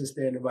Holman Christian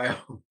Standard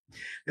Bible.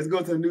 Let's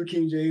go to the New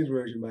King James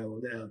Version Bible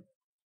now.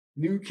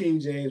 New King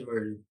James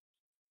Version.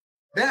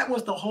 That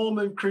was the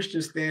Holman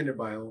Christian Standard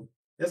Bible.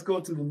 Let's go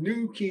to the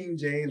New King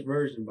James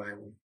Version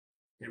Bible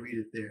and read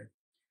it there.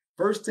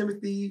 1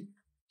 Timothy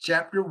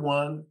chapter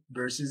 1,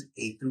 verses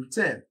 8 through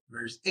 10.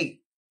 Verse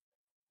 8.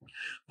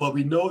 But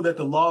we know that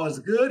the law is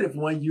good if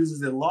one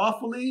uses it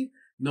lawfully,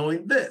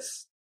 knowing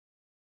this,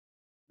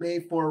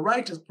 made for a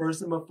righteous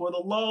person, but for the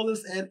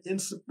lawless and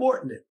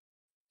insubordinate,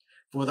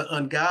 for the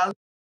ungodly,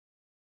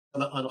 for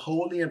the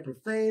unholy and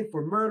profane,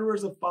 for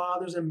murderers of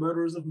fathers and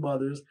murderers of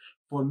mothers,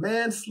 for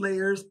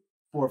manslayers,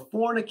 for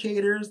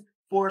fornicators,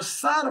 for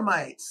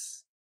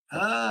sodomites.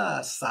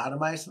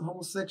 Sodomites and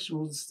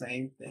homosexuals, the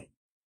same thing.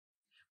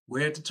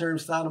 Where did the term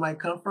sodomite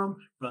come from?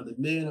 From the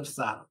men of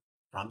Sodom.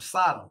 From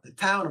Sodom, the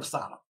town of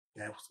Sodom.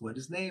 That's what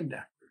it's named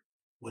after.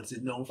 What is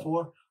it known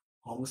for?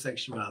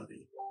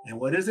 Homosexuality. And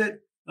what is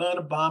it? An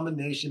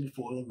abomination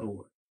for the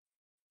Lord.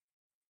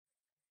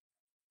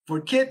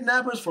 For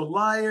kidnappers, for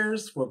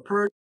liars, for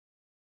perjurers,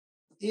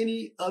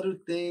 any other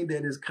thing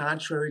that is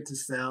contrary to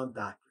sound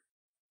doctrine.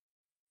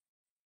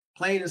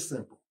 Plain and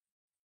simple.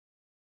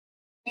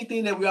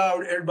 Anything that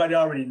everybody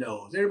already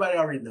knows. Everybody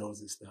already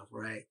knows this stuff,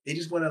 right? They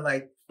just want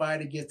to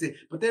fight against it.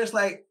 But there's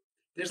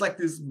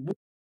this,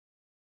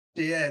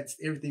 yeah,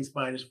 everything's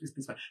fine.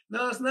 Everything's fine.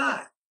 No, it's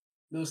not.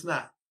 No, it's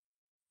not.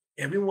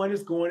 Everyone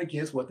is going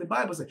against what the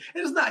Bible says.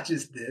 And it's not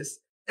just this.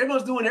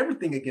 Everyone's doing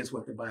everything against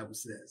what the Bible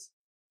says.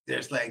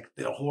 There's the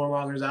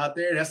whoremongers out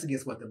there. That's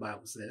against what the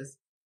Bible says.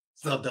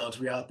 There's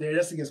adultery out there.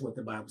 That's against what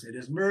the Bible says.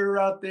 There's murder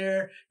out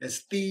there. There's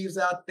thieves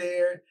out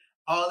there.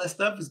 All that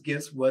stuff is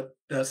against what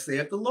thus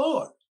saith the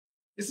Lord.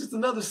 It's just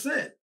another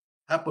sin.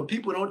 But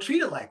people don't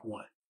treat it like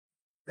one.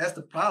 That's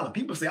the problem.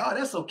 People say, oh,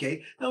 that's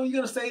okay. No, you're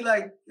going to say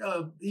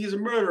he's a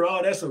murderer.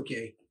 Oh, that's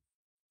okay.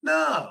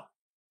 No.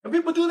 But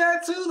people do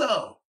that too,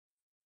 though.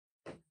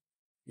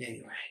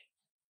 Anyway.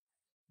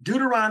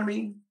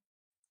 Deuteronomy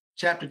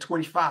chapter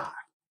 25.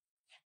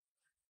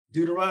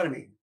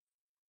 Deuteronomy.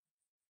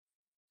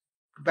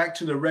 Back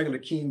to the regular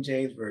King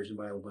James Version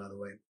Bible, by the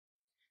way.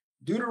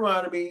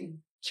 Deuteronomy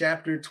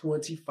chapter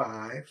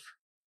 25.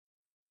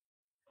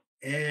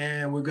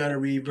 And we're going to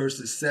read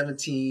verses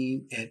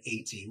 17 and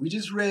 18. We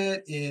just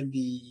read in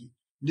the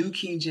New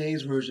King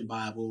James Version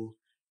Bible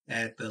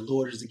that the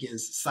Lord is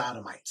against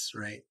sodomites,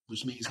 right?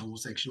 Which means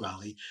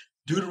homosexuality.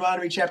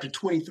 Deuteronomy chapter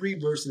 23,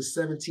 verses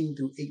 17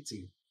 through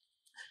 18.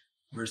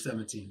 Verse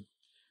 17.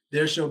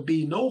 There shall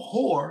be no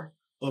whore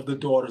of the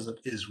daughters of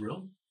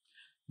Israel,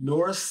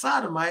 nor a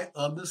sodomite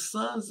of the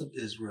sons of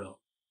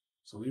Israel.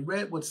 So we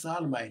read what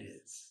sodomite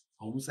is.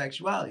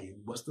 Homosexuality.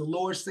 What's the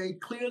Lord say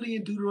clearly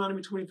in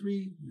Deuteronomy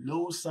 23?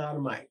 No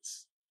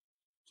sodomites.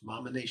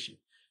 Abomination.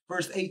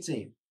 Verse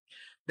 18.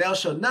 Thou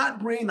shalt not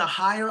bring the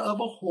hire of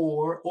a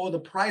whore or the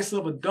price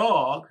of a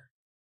dog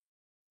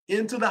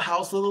into the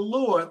house of the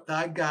Lord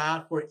thy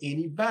God for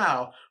any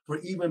vow, for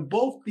even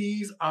both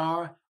these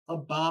are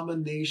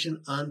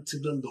abomination unto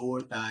the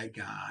Lord thy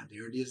God.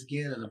 There it is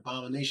again, an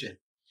abomination.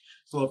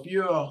 So if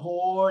you're a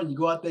whore and you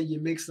go out there, you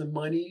make some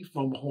money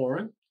from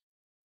whoring,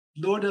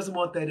 Lord doesn't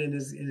want that in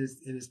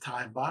his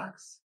tithe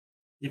box.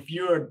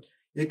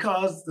 It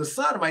calls the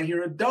sodomite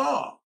here a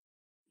dog.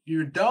 If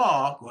you're a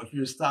dog, or if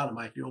you're a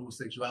sodomite, if you're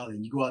homosexuality,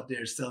 and you go out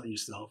there selling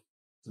yourself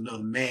to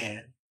another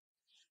man,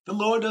 the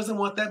Lord doesn't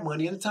want that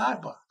money in the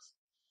tithe box.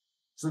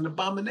 It's an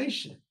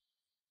abomination.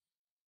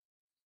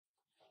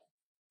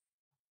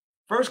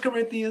 1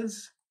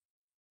 Corinthians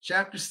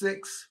chapter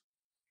 6.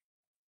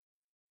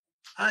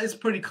 It's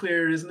pretty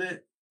clear, isn't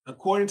it?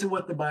 According to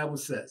what the Bible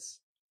says.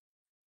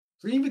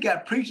 So you even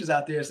got preachers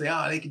out there say,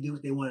 oh, they can do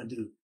what they want to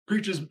do.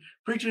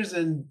 Preachers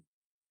and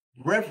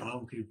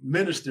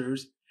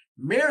ministers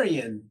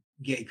marrying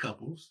gay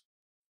couples.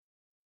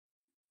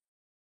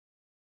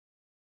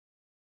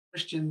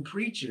 Christian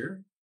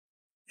preacher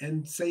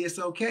and say it's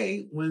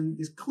okay when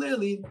it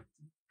clearly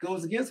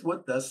goes against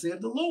what thus saith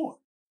the Lord.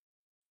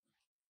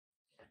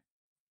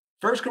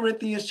 1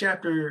 Corinthians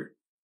chapter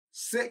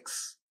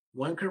 6,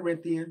 1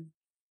 Corinthians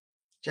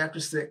chapter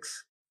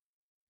 6,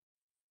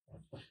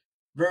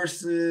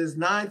 verses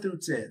 9 through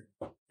 10.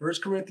 1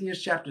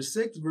 Corinthians chapter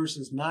 6,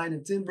 verses 9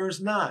 and 10. Verse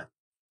 9,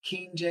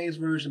 King James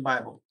Version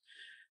Bible.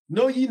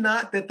 Know ye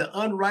not that the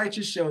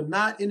unrighteous shall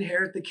not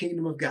inherit the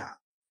kingdom of God?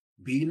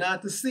 Be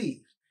not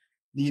deceived.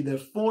 Neither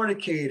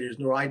fornicators,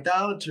 nor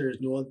idolaters,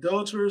 nor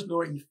adulterers,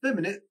 nor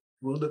effeminate,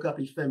 we'll look up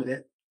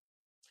effeminate,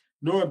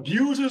 nor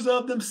abusers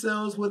of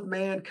themselves with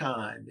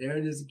mankind. There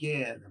it is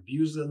again,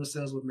 abusers of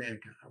themselves with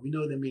mankind. We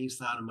know that means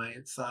sodomy,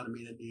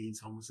 that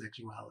means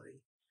homosexuality.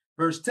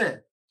 Verse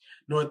 10,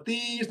 nor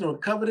thieves, nor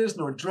covetous,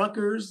 nor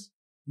drunkards,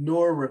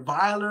 nor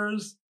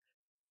revilers,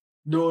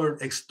 nor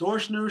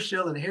extortioners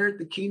shall inherit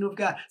the kingdom of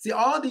God. See,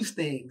 all these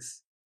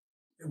things,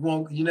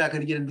 you're not going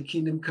to get in the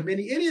kingdom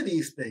committing any of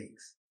these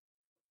things.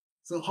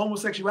 So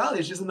homosexuality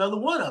is just another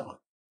one of them.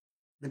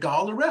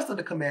 All the rest of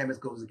the commandments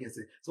goes against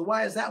it. So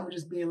why is that one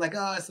just being like,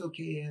 oh, it's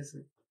okay?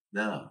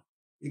 No,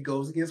 it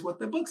goes against what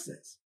the book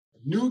says.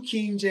 New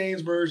King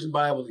James Version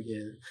Bible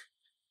again.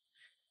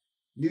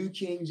 New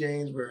King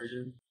James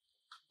Version.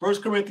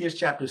 1 Corinthians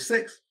chapter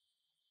 6,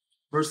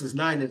 verses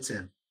 9 and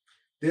 10.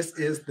 This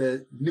is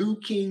the New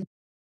King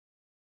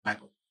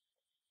Bible.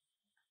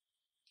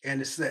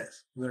 And it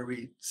says, we're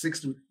going to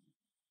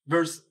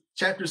read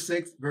chapter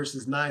 6,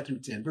 verses 9 through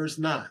 10. Verse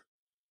 9.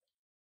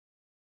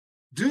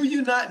 Do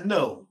you not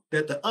know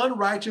that the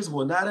unrighteous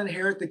will not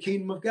inherit the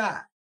kingdom of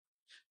God?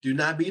 Do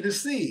not be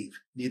deceived.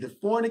 Neither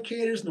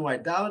fornicators, nor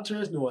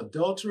idolaters, nor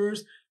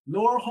adulterers,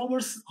 nor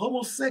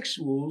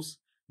homosexuals,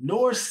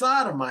 nor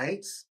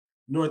sodomites,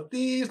 nor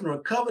thieves, nor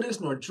covetous,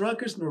 nor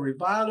drunkards, nor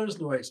revilers,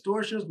 nor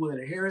extortioners will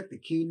inherit the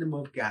kingdom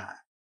of God.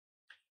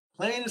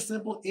 Plain and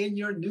simple in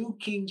your New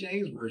King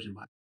James Version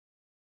Bible.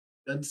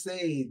 Doesn't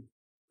say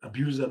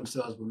abuse of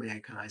themselves with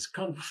mankind. It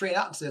comes straight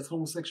out and says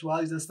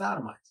homosexualities and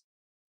sodomites.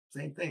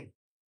 Same thing.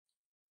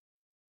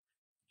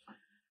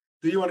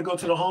 Do you want to go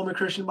to the Holman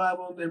Christian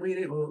Bible and read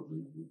it? Well,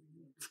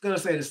 it's going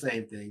to say the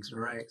same things, all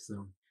right?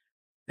 So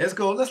let's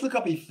go. Let's look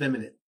up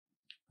effeminate.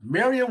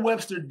 Merriam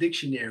Webster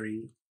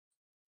Dictionary,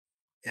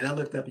 and I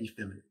looked up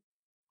effeminate.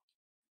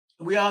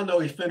 We all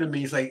know effeminate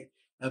means like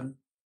a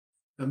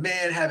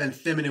man having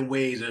feminine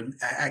ways of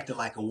acting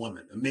like a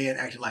woman. A man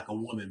acting like a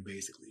woman,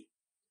 basically.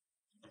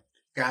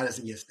 God is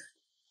against that.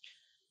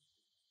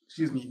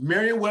 Excuse me.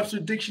 Merriam Webster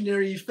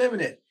Dictionary,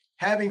 effeminate,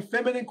 having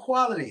feminine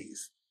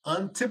qualities,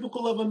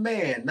 untypical of a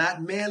man,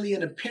 not manly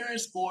in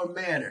appearance or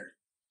manner.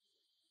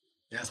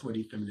 That's what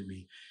effeminate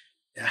means.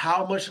 And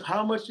how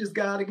much is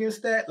God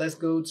against that? Let's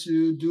go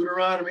to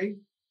Deuteronomy.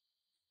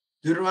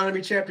 Deuteronomy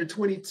chapter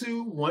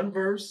 22, one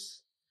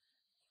verse.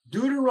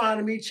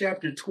 Deuteronomy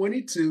chapter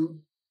 22,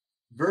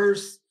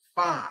 verse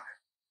 5.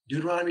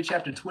 Deuteronomy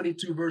chapter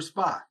 22, verse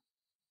 5.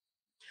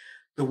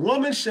 The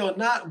woman shall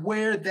not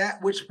wear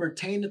that which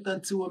pertaineth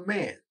unto a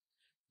man,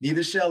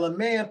 neither shall a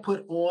man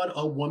put on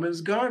a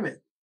woman's garment.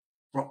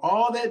 For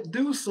all that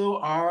do so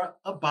are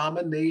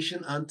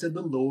abomination unto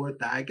the Lord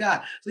thy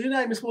God. So you're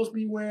not even supposed to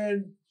be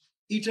wearing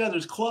each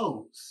other's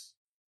clothes,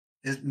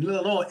 let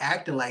alone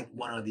acting like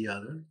one or the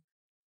other.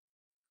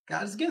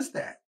 God is against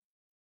that.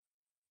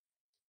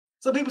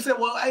 Some people say,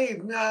 well, hey,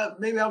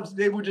 maybe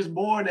they were just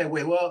born that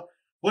way. Well,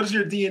 what is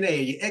your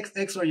DNA? Your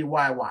XX or your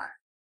YY?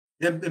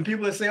 And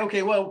people that say,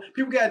 okay, well,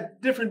 people got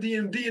different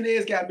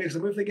DNAs got mixed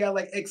up. If they got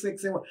like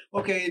XX and Y,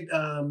 okay,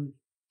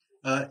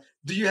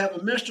 do you have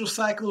a menstrual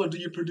cycle or do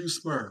you produce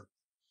sperm?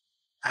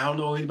 I don't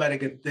know anybody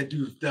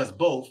that does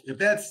both. If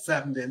that's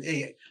something, then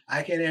hey,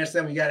 I can't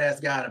answer that. You got to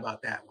ask God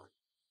about that one.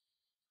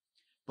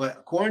 But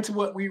according to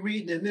what we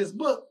read in this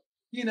book,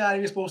 you're not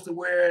even supposed to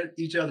wear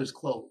each other's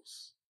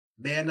clothes.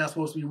 Man not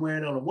supposed to be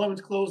wearing on a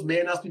woman's clothes.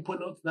 Man not supposed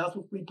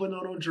to be putting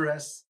on a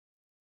dress.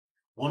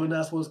 Woman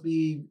not supposed to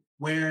be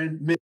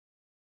wearing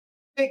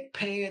thick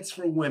pants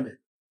for women.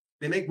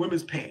 They make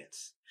women's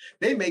pants.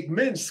 They make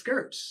men's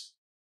skirts.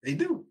 They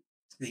do.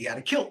 They got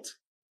a kilt.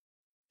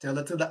 Tell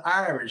it to the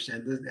Irish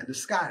and the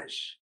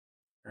Scottish,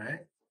 right?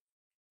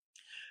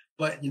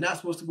 But you're not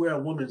supposed to wear a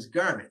woman's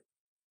garment.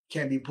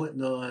 Can't be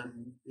putting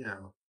on,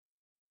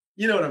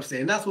 you know what I'm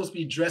saying? Not supposed to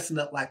be dressing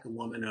up like a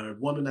woman, or a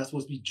woman not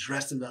supposed to be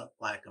dressing up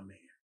like a man.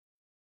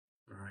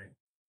 All right.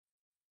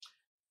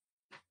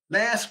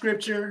 Last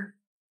scripture.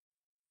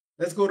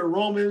 Let's go to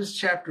Romans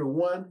chapter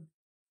 1.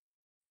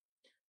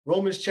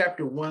 Romans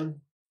chapter 1.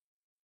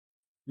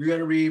 We're going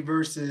to read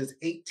verses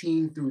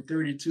 18 through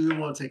 32. It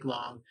won't take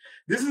long.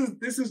 This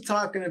is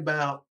talking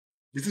about,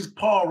 this is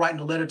Paul writing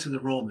a letter to the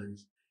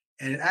Romans.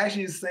 And it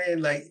actually is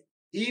saying, like,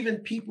 even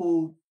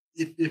people,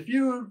 if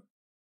you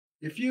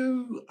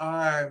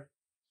are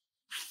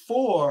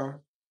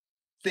for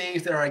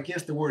things that are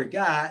against the word of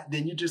God,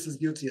 then you're just as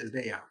guilty as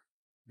they are,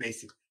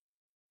 basically.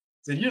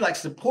 So you're like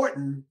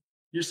supporting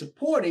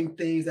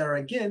things that are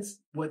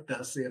against what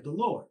thus saith the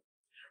Lord.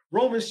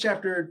 Romans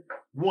chapter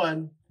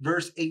 1,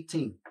 verse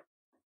 18.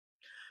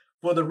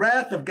 For the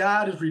wrath of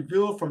God is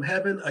revealed from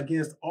heaven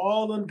against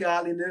all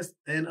ungodliness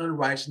and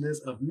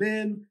unrighteousness of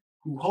men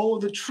who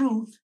hold the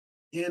truth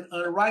in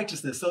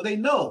unrighteousness. So they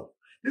know.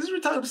 This is we're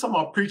talking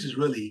about preachers,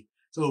 really.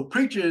 So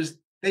preachers,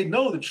 they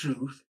know the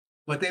truth,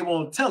 but they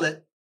won't tell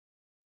it,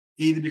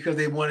 either because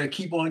they want to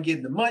keep on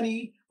getting the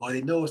money, or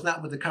they know it's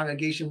not what the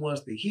congregation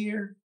wants to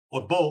hear,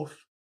 or both,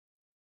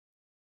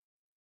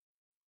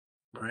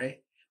 right?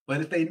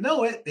 But if they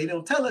know it, they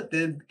don't tell it,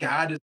 then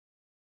God is,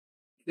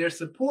 they're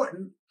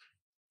supporting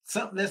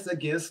something that's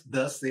against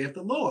thus saith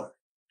the Lord.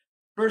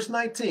 Verse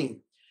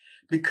 19,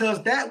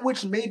 because that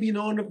which may be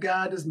known of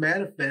God is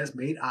manifest,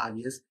 made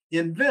obvious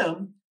in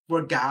them,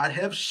 for God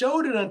have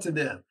showed it unto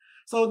them.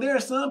 So there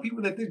are some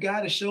people that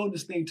God has shown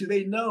this thing to.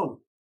 They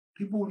know.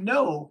 People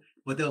know,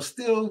 but they'll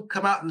still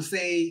come out and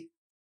say,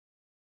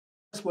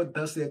 that's what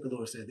thus saith the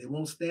Lord said. They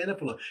won't stand up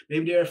for it.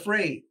 Maybe they're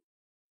afraid,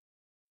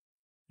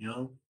 you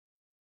know,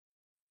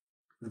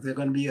 that there's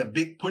going to be a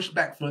big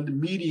pushback from the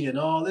media and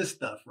all this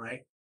stuff,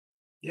 right?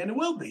 Yeah, and it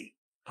will be,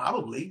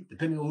 probably,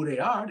 depending on who they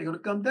are. They're going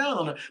to come down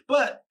on it.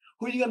 But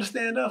who are you going to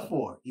stand up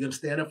for? You're going to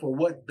stand up for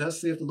what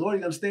thus saith the Lord?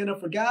 You're going to stand up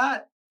for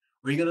God?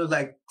 Or are you going to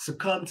like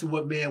succumb to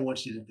what man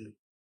wants you to do?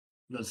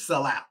 You're going to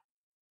sell out.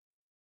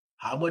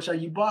 How much are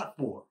you bought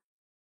for?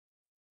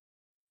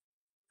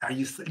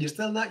 You're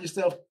selling out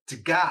yourself to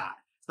God.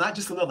 It's not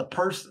just another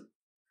person.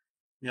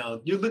 You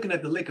know, you're looking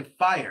at the lake of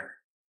fire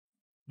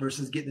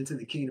versus getting into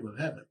the kingdom of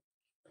heaven.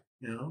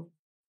 You know?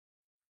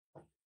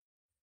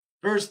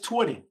 Verse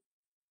 20.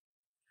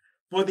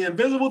 For the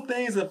invisible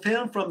things of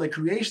him from the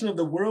creation of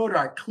the world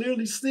are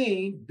clearly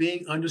seen,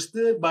 being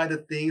understood by the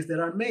things that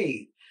are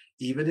made,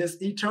 even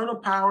his eternal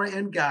power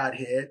and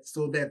Godhead,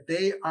 so that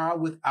they are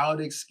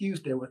without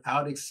excuse. They're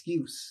without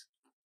excuse.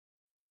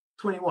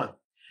 21.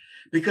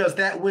 Because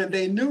that when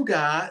they knew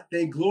God,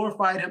 they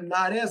glorified him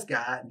not as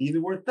God,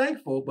 neither were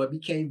thankful, but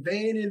became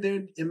vain in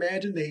their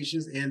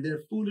imaginations, and their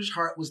foolish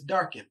heart was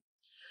darkened.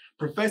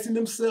 Professing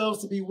themselves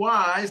to be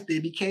wise, they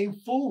became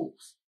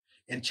fools,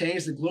 and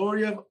changed the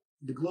glory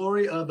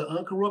of the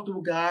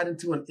uncorruptible God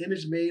into an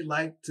image made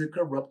like to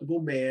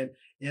corruptible man,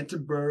 and to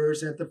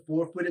birds, and to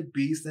four-footed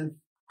beasts, and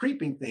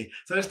creeping things.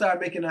 So they started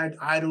making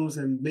idols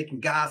and making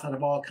gods out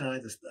of all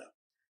kinds of stuff,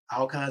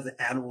 all kinds of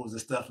animals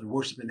and stuff, and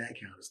worshiping that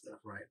kind of stuff,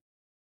 right?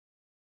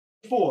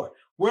 4.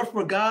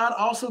 Wherefore God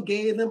also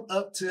gave them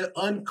up to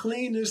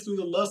uncleanness through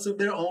the lust of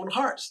their own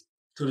hearts,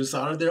 to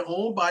dishonor their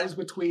own bodies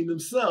between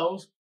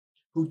themselves,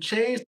 who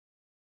changed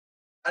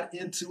God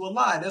into a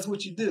lie. That's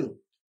what you do.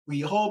 When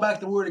you hold back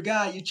the word of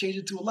God, you change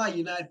it to a lie.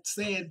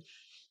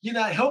 You're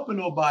not helping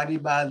nobody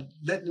by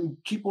letting them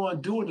keep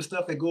on doing the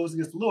stuff that goes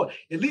against the Lord.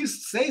 At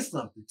least say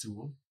something to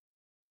them.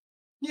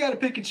 You got to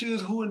pick and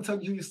choose who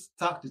you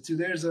talk to.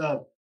 There's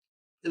a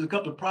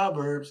couple of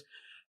proverbs.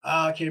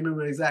 I can't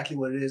remember exactly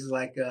what it is. It's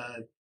like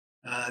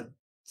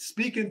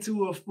speaking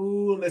to a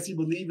fool unless you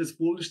believe his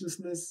foolishness.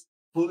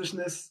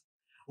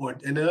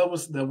 And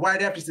the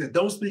right after says,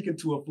 don't speak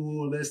into a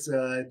fool unless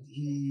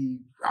he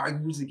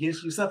argues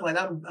against you. Something like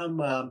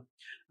that.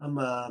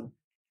 I'm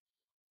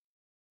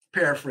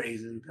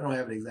paraphrasing. I don't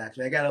have it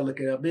exactly. I got to look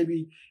it up.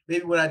 Maybe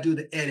when I do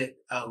the edit,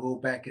 I'll go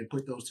back and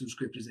put those two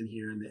scriptures in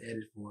here in the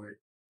edit for it.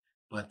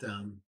 But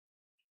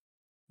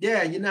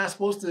yeah, you're not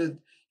supposed to,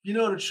 you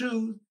know the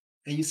truth,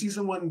 and you see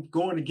someone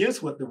going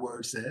against what the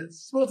word says, you're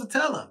supposed to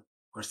tell them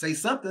or say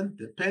something,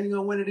 depending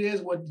on when it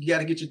is. What you got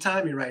to get your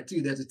timing right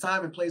too. There's a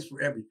time and place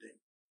for everything.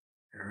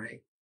 All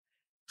right.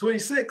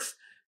 26,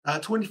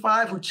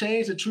 25, who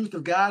changed the truth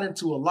of God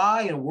into a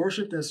lie and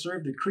worshiped and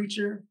served the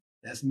creature,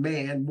 that's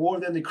man, more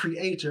than the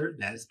creator,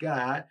 that's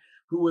God,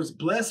 who is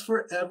blessed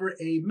forever.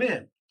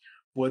 Amen.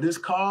 For this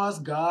cause,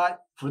 God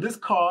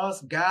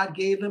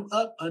gave them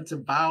up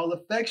unto vile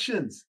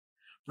affections.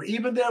 For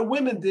even their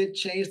women did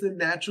change the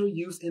natural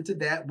use into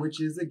that which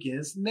is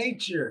against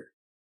nature.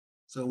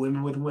 So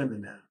women with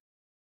women now,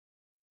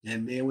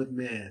 and men with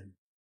men.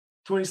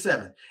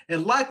 27.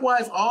 And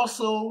likewise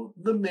also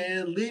the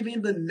men,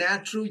 leaving the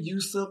natural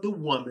use of the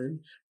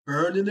woman,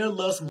 burned in their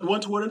lust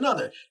one toward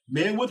another,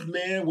 men with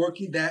men,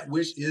 working that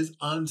which is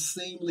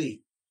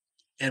unseemly,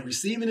 and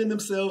receiving in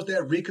themselves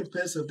that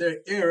recompense of their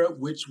error,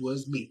 which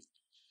was meat.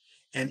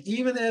 And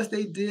even as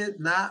they did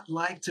not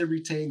like to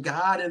retain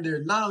God in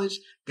their knowledge,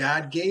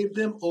 God gave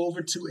them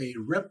over to a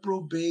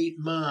reprobate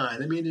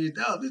mind. I mean, there's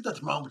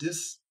nothing wrong with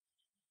this.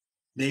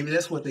 Maybe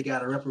that's what they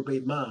got, a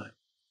reprobate mind.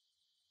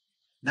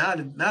 Now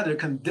they're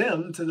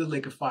condemned to the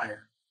lake of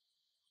fire.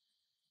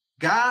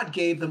 God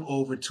gave them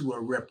over to a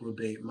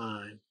reprobate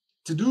mind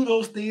to do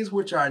those things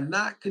which are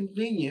not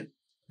convenient,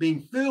 being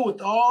filled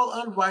with all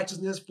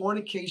unrighteousness,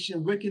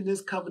 fornication,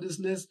 wickedness,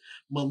 covetousness,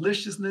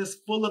 maliciousness,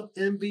 full of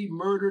envy,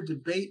 murder,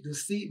 debate,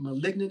 deceit,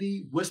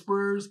 malignity,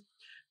 whisperers,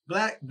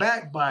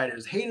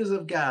 backbiters, haters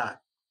of God,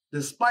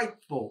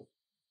 despiteful,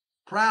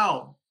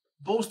 proud,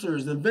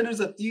 boasters, inventors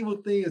of evil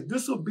things,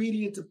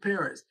 disobedient to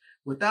parents,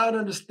 without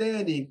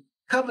understanding,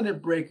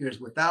 covenant breakers,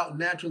 without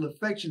natural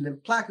affection,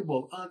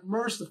 implacable,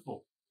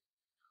 unmerciful.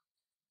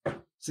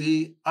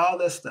 See, all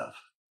that stuff.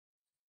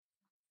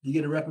 You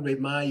get a reprobate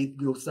mind,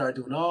 you'll start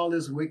doing all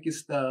this wicked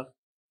stuff,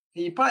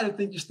 and you probably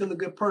think you're still a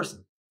good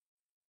person.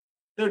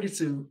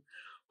 32,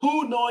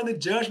 who knowing the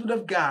judgment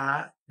of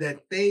God,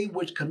 that they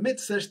which commit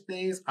such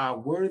things are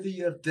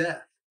worthy of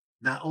death.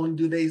 Not only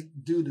do they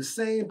do the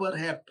same, but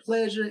have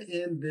pleasure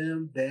in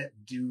them that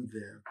do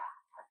them.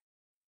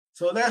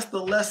 So that's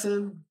the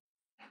lesson.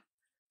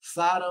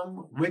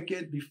 Sodom,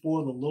 wicked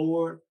before the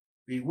Lord.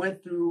 We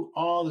went through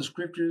all the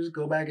scriptures.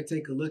 Go back and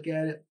take a look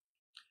at it.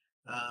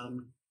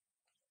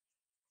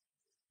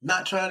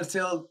 Not trying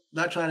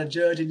to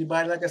judge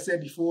anybody. Like I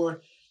said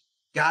before,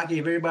 God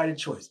gave everybody a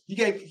choice. He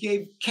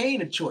gave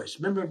Cain a choice.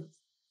 Remember,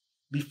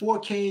 before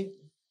Cain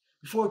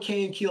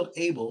killed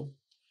Abel,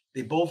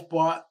 they both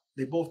brought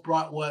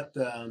what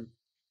an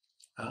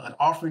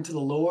offering to the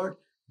Lord.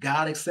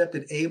 God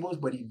accepted Abel's,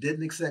 but He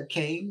didn't accept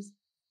Cain's.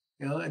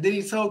 And then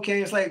He told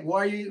Cain, "It's like,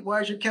 why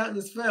is your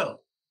countenance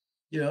fell?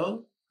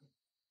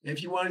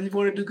 If you want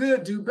to do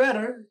good, do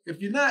better.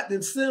 If you're not,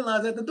 then sin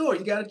lies at the door.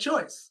 You got a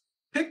choice.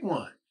 Pick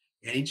one."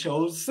 And he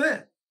chose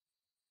sin.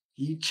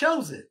 He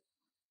chose it.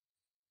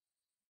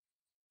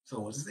 So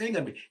what's his end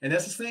gonna be? And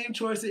that's the same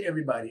choice that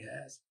everybody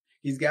has.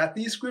 He's got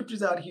these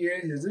scriptures out here,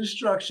 his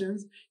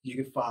instructions. You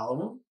can follow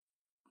them,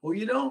 or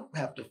you don't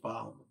have to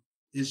follow them.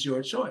 It's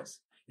your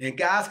choice. And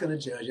God's gonna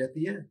judge at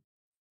the end.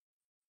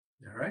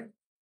 All right?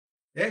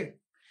 Hey,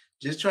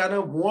 just try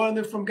to warn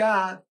them from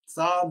God.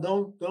 So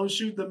don't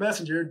shoot the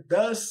messenger.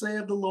 Thus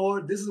saith the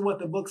Lord. This is what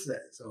the book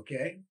says.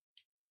 Okay.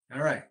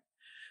 All right.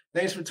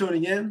 Thanks for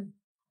tuning in.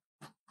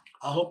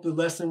 I hope the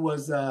lesson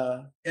was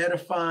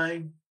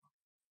edifying.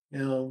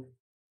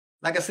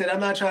 Like I said, I'm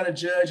not trying to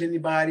judge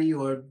anybody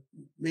or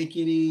make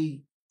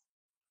any.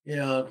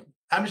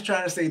 I'm just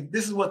trying to say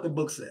this is what the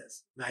book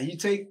says. Now you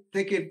take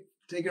it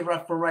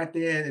from right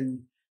there,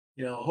 and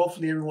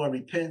hopefully everyone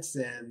repents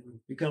and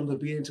becomes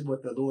obedient to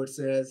what the Lord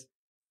says.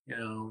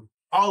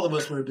 All of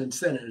us would have been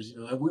sinners.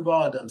 We've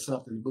all done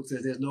something. The book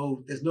says there's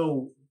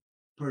no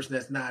person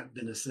that's not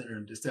been a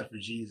sinner except for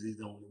Jesus. He's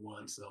the only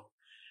one. So,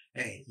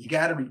 hey, you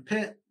got to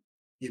repent,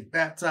 get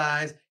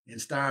baptized, and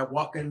start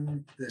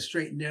walking the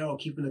straight and narrow,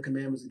 keeping the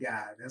commandments of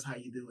God. That's how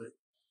you do it.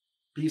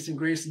 Peace and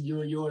grace to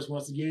you and yours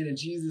once again. In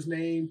Jesus'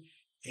 name,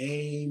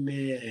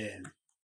 amen.